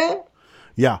like that.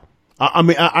 Yeah. I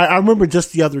mean, I remember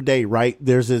just the other day, right?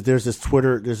 There's this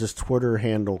Twitter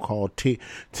handle called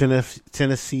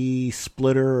Tennessee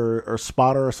Splitter or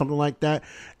Spotter or something like that.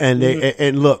 And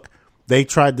and look, they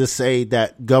tried to say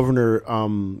that Governor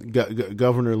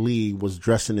Lee was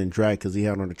dressing in drag because he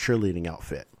had on a cheerleading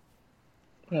outfit.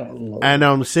 Oh, and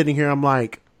I'm sitting here, I'm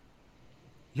like,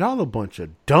 y'all a bunch of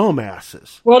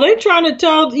dumbasses. Well, they trying to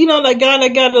tell, that guy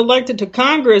that got elected to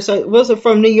Congress, was it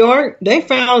from New York? They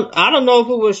found, I don't know if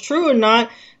it was true or not,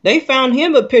 they found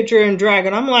him a picture in drag.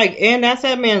 And I'm like, and that's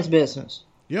that man's business.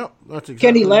 Yep, that's exactly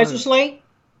Can he legislate?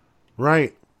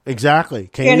 Right, exactly.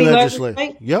 Can he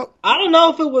legislate? Yep. I don't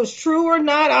know if it was true or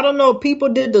not. I don't know if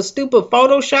people did the stupid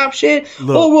Photoshop shit.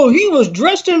 Look, he was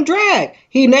dressed in drag.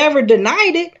 He never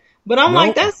denied it. But I'm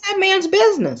like, that's that man's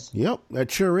business. Yep, that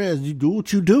sure is. You do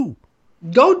what you do.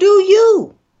 Go do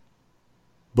you.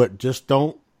 But just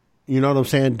don't, you know what I'm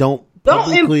saying? Don't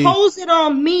impose it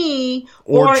on me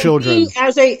or children. Me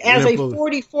as a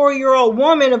 44-year-old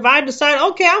woman. If I decide,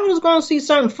 okay, I'm just going to see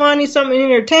something funny, something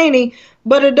entertaining,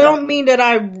 but it don't mean that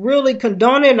I really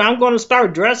condone it and I'm going to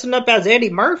start dressing up as Eddie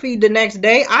Murphy the next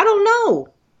day. I don't know.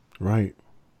 Right.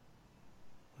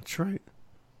 That's right.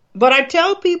 But I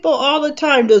tell people all the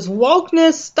time, does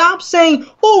wokeness, stop saying,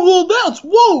 oh, well, that's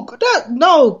woke.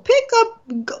 No, pick up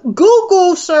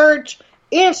Google search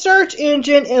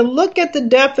engine and look at the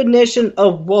definition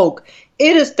of woke.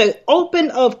 It is the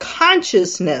open of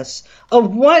consciousness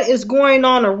of what is going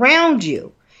on around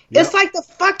you. Yep. It's like the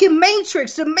fucking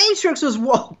Matrix. The Matrix is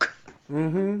woke.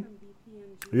 Mm-hmm.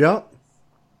 Yep.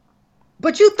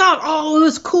 But you thought, oh, it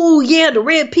was cool, yeah, the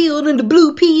red pill and the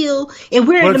blue pill, and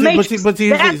we're in the Matrix. But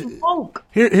that's woke.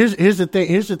 Here's the thing.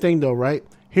 Here's the thing, though, right?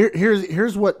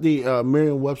 Here's what the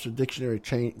Merriam-Webster dictionary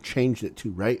changed it to,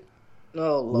 right?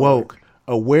 Oh, Lord. Woke,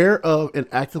 aware of and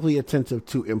actively attentive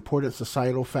to important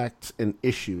societal facts and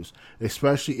issues,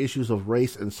 especially issues of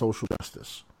race and social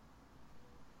justice.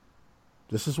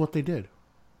 This is what they did.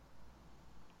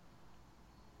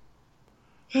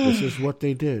 This is what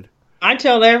they did. I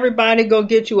tell everybody, go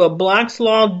get you a Black's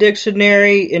Law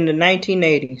dictionary in the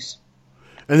 1980s.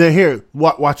 And then here,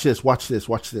 watch this. Here's the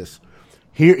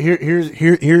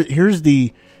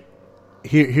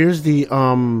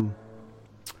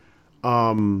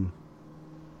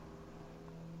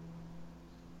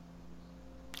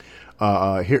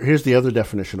other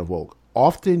definition of woke.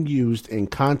 Often used in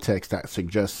context that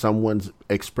suggests someone's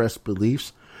expressed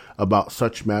beliefs about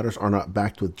such matters are not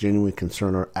backed with genuine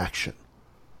concern or action.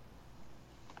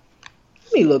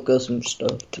 Let me look up some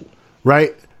stuff too.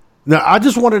 Right? Now, I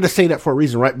just wanted to say that for a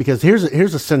reason, right? Because here's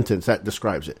a sentence that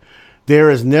describes it. There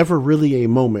is never really a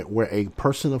moment where a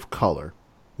person of color,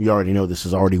 you already know this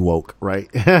is already woke, right?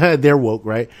 They're woke,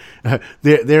 right?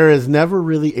 There is never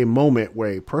really a moment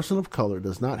where a person of color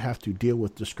does not have to deal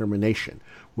with discrimination,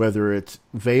 whether it's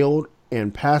veiled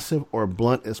and passive or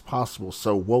blunt as possible.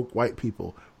 So woke white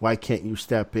people, why can't you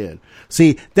step in?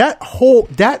 See, that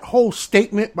whole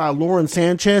statement by Lauren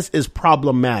Sanchez is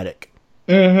problematic.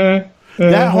 Mm-hmm.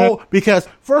 That whole, because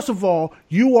first of all,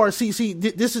 you are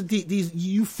this is these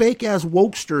you fake ass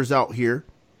wokesters out here.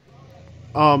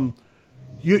 What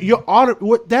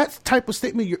that type of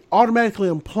statement, you're automatically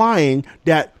implying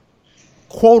that,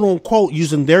 quote unquote,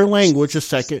 using their language,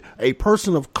 a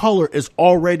person of color is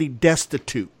already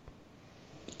destitute.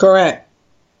 Correct.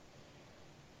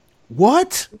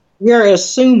 What? You're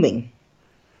assuming.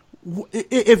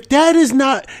 If that is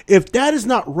not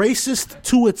racist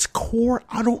to its core,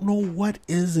 I don't know what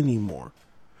is anymore.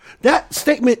 That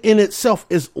statement in itself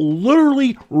is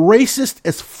literally racist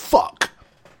as fuck,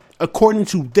 according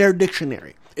to their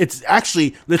dictionary. It's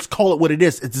actually, let's call it what it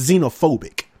is. It's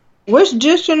xenophobic. Which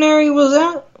dictionary was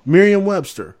that?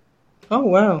 Merriam-Webster. Oh,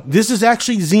 wow. This is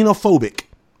actually xenophobic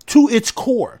to its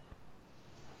core.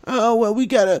 Oh, well, we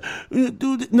gotta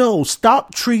do that. No,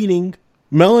 stop treating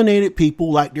melanated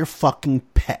people like they're fucking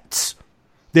pets.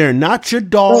 They're not your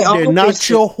dog. They're not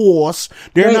your horse.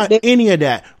 They're not any of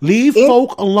that. Leave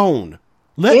folk alone.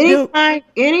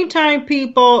 Anytime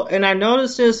people, and I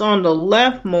notice this on the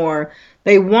left more,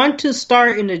 they want to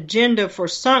start an agenda for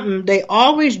something, they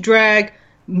always drag,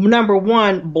 number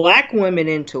one, black women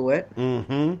into it.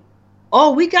 Mm-hmm.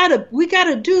 oh, we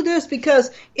gotta do this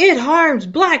because it harms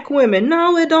black women.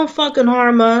 No, it don't fucking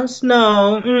harm us.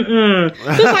 No,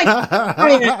 just like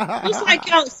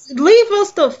y'all, leave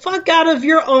us the fuck out of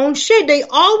your own shit. They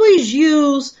always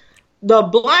use the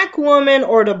black woman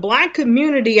or the black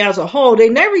community as a whole. They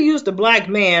never use the black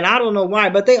man. I don't know why,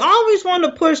 but they always want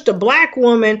to push the black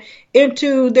woman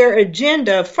into their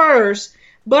agenda first.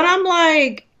 But I'm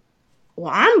like,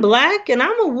 well, I'm black and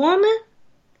I'm a woman.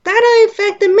 That ain't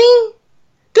affecting me.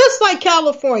 Just like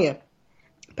California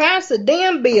passed a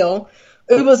damn bill.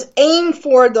 It was aimed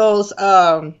for those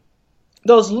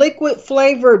liquid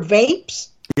flavored vapes.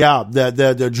 Yeah, the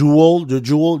Juul,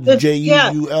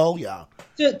 Juul, yeah.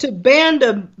 To ban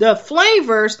the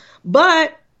flavors,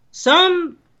 but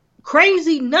some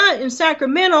crazy nut in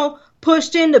Sacramento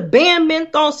pushed in to ban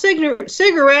menthol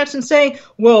cigarettes and saying,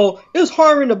 well, it's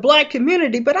harming the black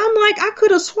community. But I'm like, I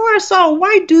could have swore I saw a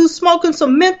white dude smoking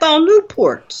some menthol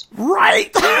Newports.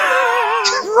 Right.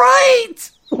 Right.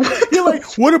 You're like,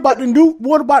 what about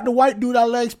the white dude that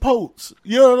likes Potes?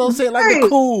 You know what I'm saying? Like the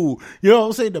cool. You know what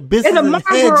I'm saying? The biscuits and the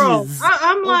hedges.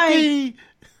 I'm like,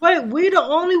 wait, we the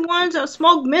only ones that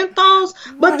smoke menthols?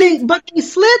 But they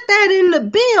slid that in the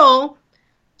bill.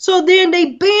 So then they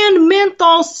banned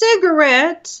menthol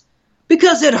cigarettes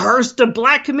because it hurts the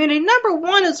black community. Number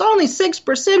one, it's only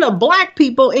 6% of black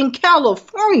people in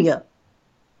California.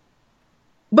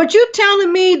 But you're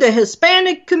telling me the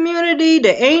Hispanic community,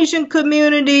 the Asian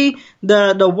community,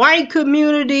 the white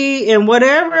community, and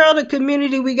whatever other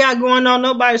community we got going on,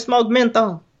 nobody smoked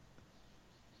menthol.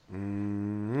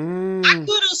 I could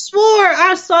have swore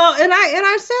I saw, and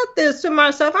I said this to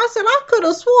myself. I said, I could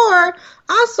have swore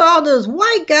I saw this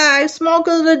white guy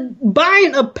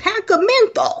buying a pack of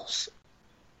menthols.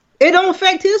 It don't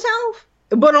affect his health,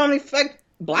 but only affect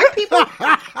black people.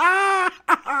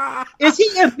 Is he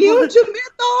immune to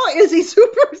menthol? Is he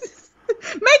super?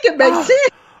 Make it make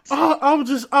sense. I'm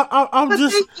just. They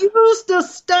used the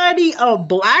study of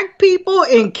black people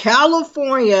in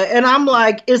California, and I'm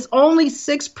like, it's only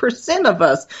 6% of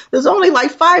us. There's only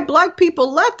like 5 black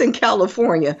people left in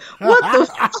California. What the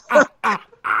fuck?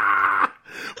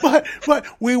 But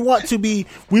we want to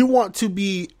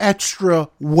be extra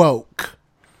woke,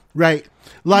 right?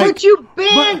 Like,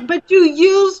 but you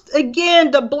used again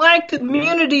the black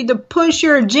community to push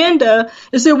your agenda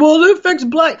and say, well, it affects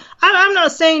black. I'm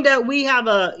not saying that we have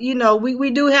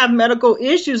we do have medical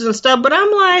issues and stuff, but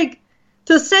I'm like,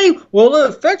 to say, well, it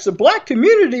affects the black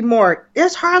community more.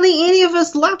 There's hardly any of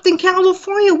us left in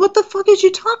California. What the fuck is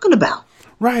you talking about?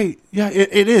 Right? Yeah,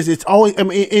 it is. It's always. I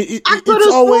mean, I could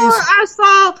have swore I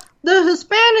saw the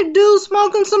Hispanic dude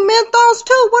smoking some menthols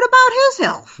too. What about his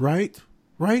health? Right.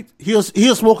 Right? He was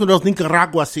smoking those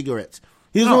Nicaragua cigarettes.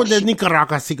 He was smoking the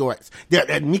Nicaragua cigarettes.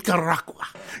 They're Nicaragua.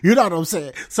 You know what I'm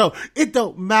saying? So it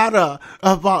don't matter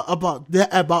about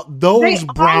those brown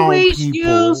people. They always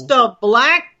use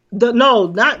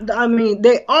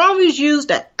they always use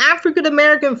the African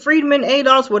American Freedmen,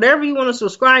 ADOS, whatever you want to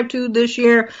subscribe to this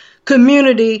year,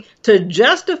 community to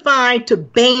justify to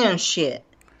ban shit.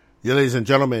 Yeah, ladies and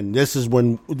gentlemen, this is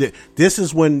when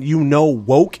you know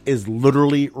woke is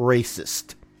literally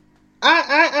racist.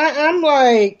 I'm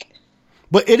like,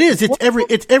 but it is.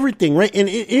 It's everything, right? And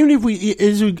even if we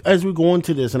as we go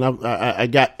into this, and I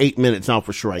got 8 minutes now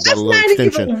for sure. I got a little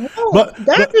extension,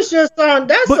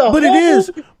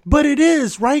 but it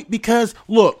is right because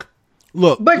look.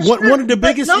 One of the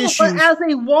biggest issues. But as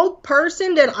a woke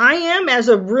person that I am, as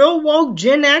a real woke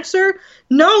Gen Xer,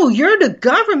 no, you're the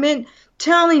government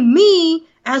telling me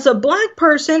as a black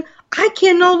person I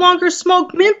can no longer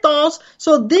smoke menthols.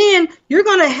 So then you're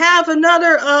going to have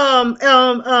another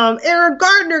Eric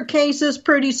Gardner cases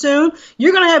pretty soon.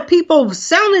 You're going to have people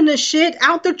selling this shit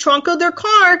out the trunk of their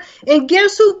car. And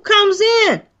guess who comes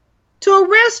in to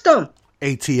arrest them?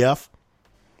 ATF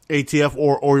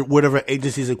or whatever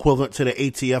agency is equivalent to the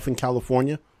ATF in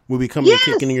California will be coming and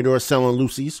kicking in your door selling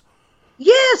Lucy's.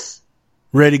 Yes.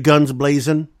 Ready, guns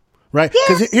blazing. Right?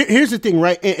 Because here's the thing,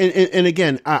 right? And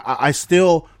again, I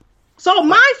still... So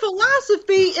my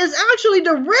philosophy is actually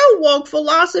the real woke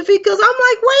philosophy because I'm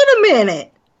like, wait a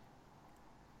minute.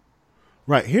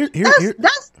 Right. I'm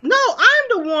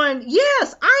the one.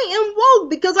 Yes, I am woke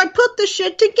because I put the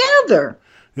shit together.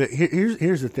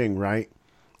 Here's the thing, right?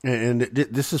 And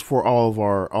this is for all of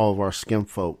our skin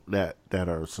folk that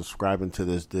are subscribing to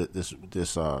this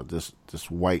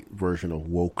white version of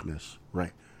wokeness,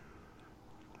 right?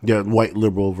 The white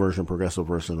liberal version, progressive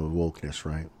version of wokeness,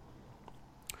 right?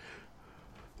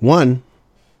 One,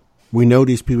 we know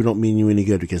these people don't mean you any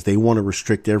good because they want to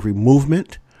restrict every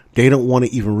movement. They don't want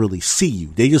to even really see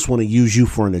you. They just want to use you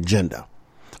for an agenda.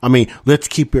 I mean, let's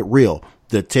keep it real.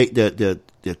 the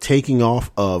taking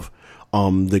off of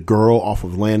the girl off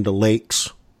of Land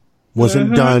O'Lakes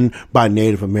wasn't done by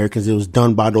Native Americans. It was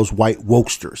done by those white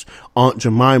wokesters. Aunt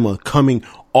Jemima coming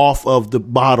off of the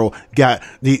bottle got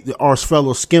our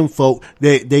fellow skin folk.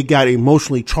 They got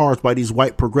emotionally charged by these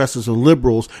white progressives and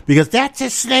liberals because that's a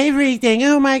slavery thing.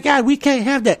 Oh my God, we can't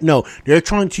have that. No, they're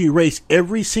trying to erase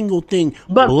every single thing.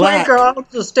 But black. Quaker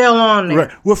Oats is still on there.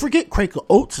 Right. Well, forget Quaker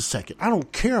Oats a second. I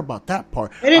don't care about that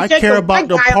part. I care about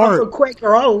the part.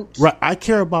 Quaker Oats. Right. I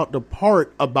care about the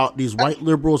part about these white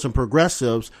liberals and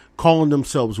progressives calling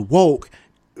themselves woke,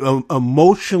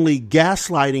 emotionally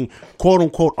gaslighting, quote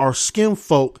unquote, our skin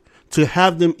folk to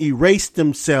have them erase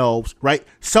themselves, right?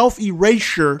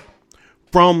 Self-erasure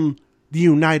from the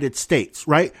United States,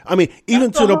 right? I mean,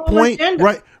 even to the point,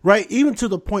 right? Even to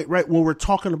the point, right? When we're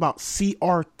talking about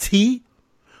CRT,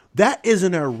 that is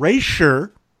an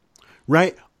erasure,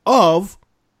 right? Of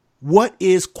what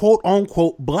is quote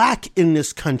unquote black in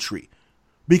this country.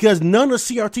 Because none of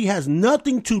CRT has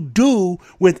nothing to do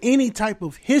with any type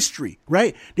of history,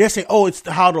 right? They say, oh, it's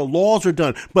how the laws are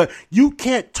done. But you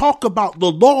can't talk about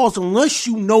the laws unless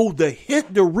you know the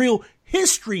real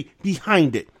history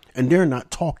behind it. And they're not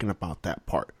talking about that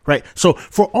part, right? So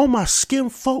for all my skin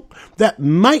folk that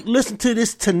might listen to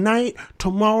this tonight,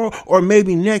 tomorrow, or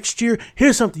maybe next year,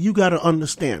 here's something you got to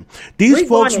understand. These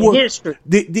folks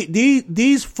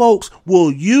these folks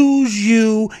will use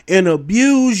you and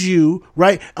abuse you,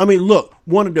 right? I mean, look,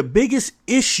 one of the biggest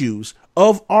issues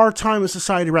of our time in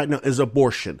society right now is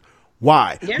abortion.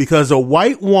 Why? Yeah. Because a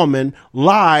white woman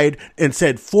lied and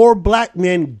said 4 black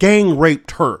men gang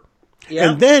raped her.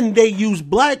 Yeah. And then they use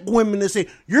black women to say,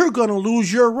 you're going to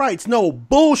lose your rights. No,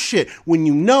 bullshit. When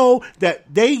you know that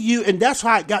and that's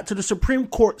how it got to the Supreme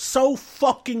Court so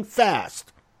fucking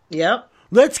fast. Yep.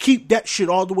 Let's keep that shit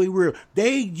all the way real.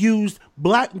 They used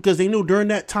black, because they knew during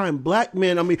that time, black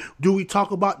men, I mean, do we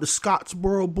talk about the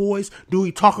Scottsboro boys? Do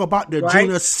we talk about the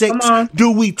Jena 6?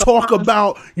 Do we talk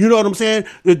about, you know what I'm saying,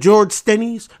 the George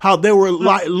Stennies, how they were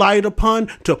lied upon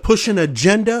to push an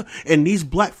agenda, and these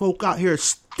black folk out here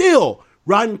still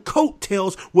riding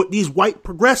coattails with these white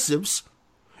progressives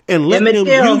and letting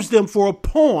them use them for a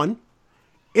pawn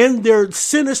in their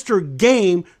sinister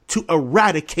game to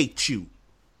eradicate you.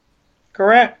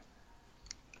 Correct.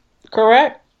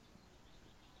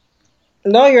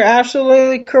 No, you're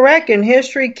absolutely correct. And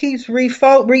history keeps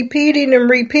repeating.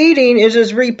 It's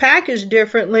just repackaged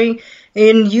differently.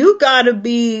 And you got to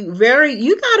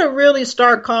really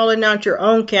start calling out your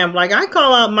own camp. Like I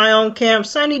call out my own camp.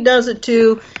 Sonny does it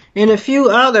too, and a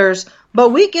few others. But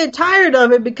we get tired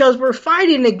of it because we're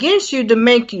fighting against you to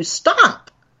make you stop.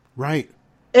 Right.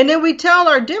 And then we tell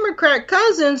our Democrat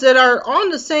cousins that are on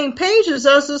the same page as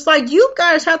us, it's like, you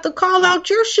guys have to call out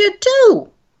your shit too.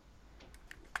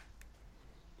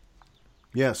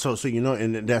 Yeah, so you know,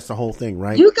 and that's the whole thing,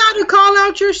 right? You got to call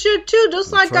out your shit too.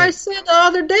 Just like I said the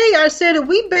other day, I said if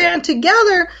we band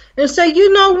together and say,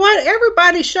 you know what,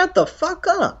 everybody shut the fuck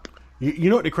up. You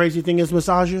know what the crazy thing is, Miss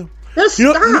Aja? Just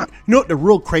stop. You know what the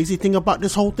real crazy thing about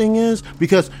this whole thing is?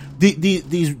 Because these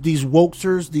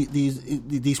wokesters,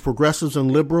 these progressives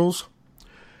and liberals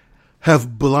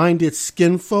have blinded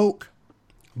skin folk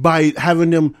by having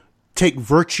them take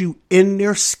virtue in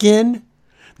their skin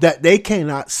that they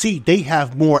cannot see. They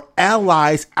have more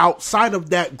allies outside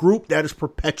of that group that is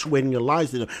perpetuating the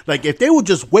lies to them. Like if they would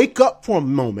just wake up for a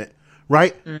moment,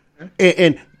 right? Mm-hmm.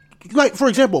 And like, for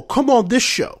example, come on this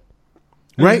show.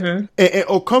 Right?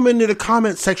 Mm-hmm. Or come into the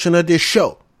comment section of this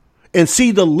show and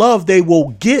see the love they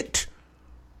will get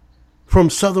from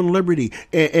Southern Liberty,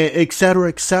 and et cetera,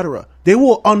 et cetera. They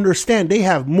will understand they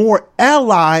have more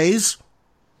allies,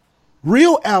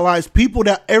 real allies, people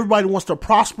that everybody wants to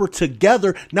prosper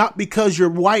together, not because you're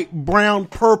white, brown,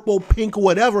 purple, pink, or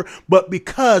whatever, but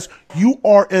because you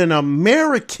are an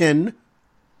American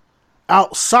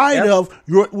outside of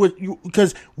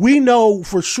because we know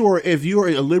for sure if you're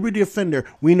a liberty defender,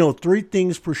 we know 3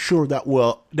 things for sure that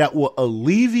will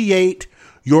alleviate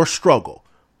your struggle: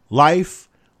 life,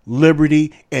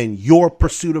 liberty, and your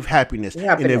pursuit of happiness.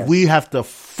 And if we have to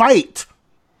fight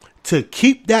to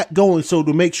keep that going, so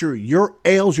to make sure your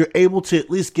L's, you're able to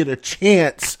at least get a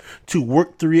chance to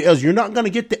work through your L's. You're not going to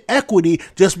get the equity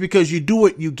just because you do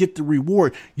it, you get the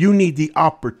reward. You need the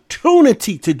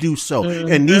opportunity to do so.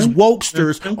 Mm-hmm. And these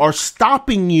wokesters are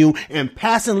stopping you and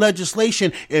passing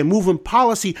legislation and moving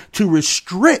policy to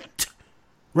restrict,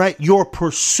 right, your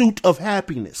pursuit of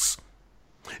happiness.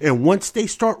 And once they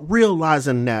start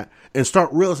realizing that and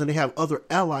start realizing they have other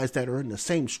allies that are in the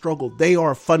same struggle, they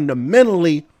are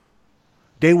fundamentally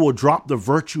They will drop the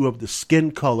virtue of the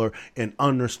skin color and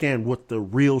understand what the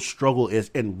real struggle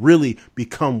is and really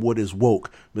become what is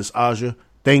woke. Miss Aja,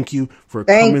 thank you for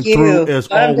coming through as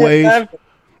always.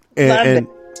 And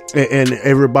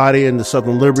everybody in the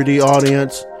Southern Liberty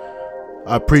audience,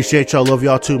 I appreciate y'all. Love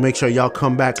y'all too. Make sure y'all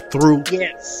come back through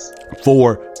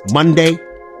for Monday.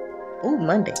 Oh,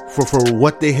 Monday. For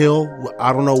what the hell?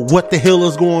 I don't know what the hell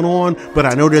is going on, but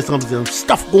I know there's some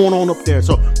stuff going on up there.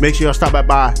 So make sure y'all stop by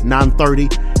 9:30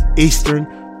 Eastern.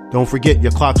 Don't forget,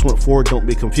 your clocks went forward. Don't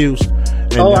be confused.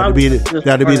 And that'll be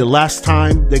the last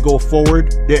time they go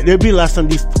forward. There'll be the last time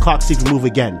these clocks even move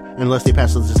again, unless they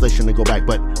pass legislation to go back.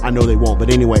 But I know they won't.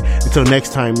 But anyway, until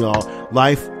next time, y'all.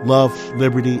 Life, love,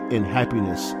 liberty, and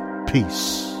happiness.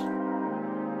 Peace.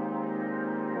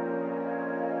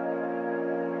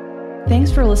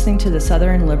 Thanks for listening to the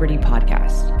Southern Liberty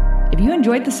Podcast. If you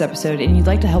enjoyed this episode and you'd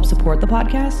like to help support the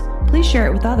podcast, please share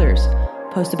it with others.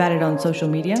 Post about it on social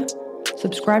media.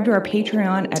 Subscribe to our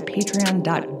Patreon at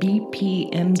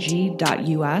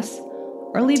patreon.bpmg.us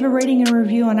or leave a rating and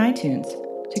review on iTunes.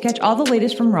 To catch all the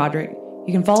latest from Roderick,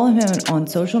 you can follow him on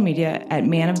social media at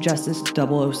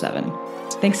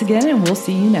manofjustice007. Thanks again, and we'll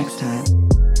see you next time.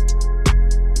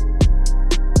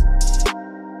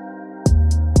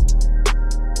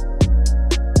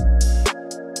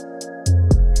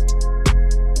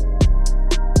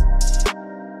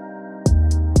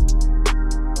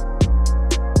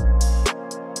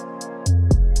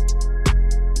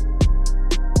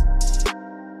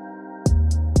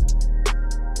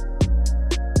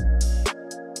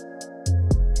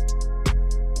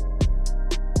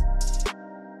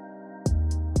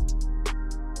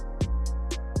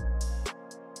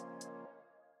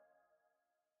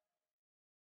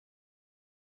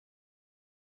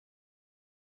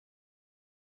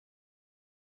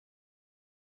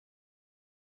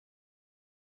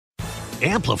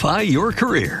 Amplify your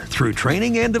career through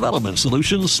training and development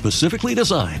solutions specifically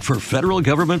designed for federal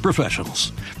government professionals.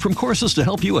 From courses to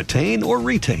help you attain or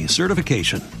retain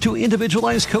certification, to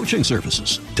individualized coaching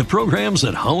services, to programs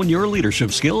that hone your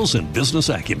leadership skills and business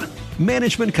acumen,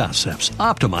 Management Concepts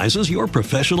optimizes your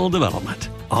professional development.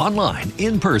 Online,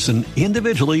 in person,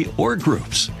 individually, or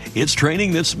groups, it's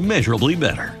training that's measurably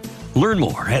better. Learn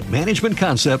more at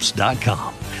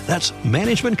managementconcepts.com. That's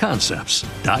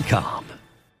managementconcepts.com.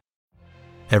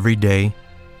 Every day,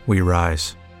 we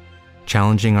rise,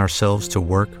 challenging ourselves to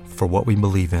work for what we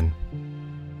believe in.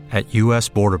 At U.S.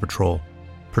 Border Patrol,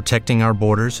 protecting our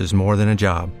borders is more than a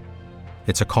job.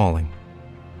 It's a calling.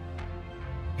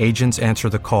 Agents answer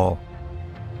the call,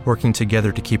 working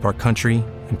together to keep our country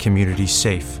and communities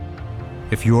safe.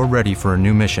 If you're ready for a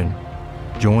new mission,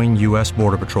 join U.S.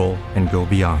 Border Patrol and go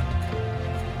beyond.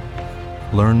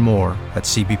 Learn more at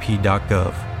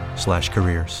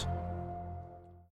cbp.gov/careers.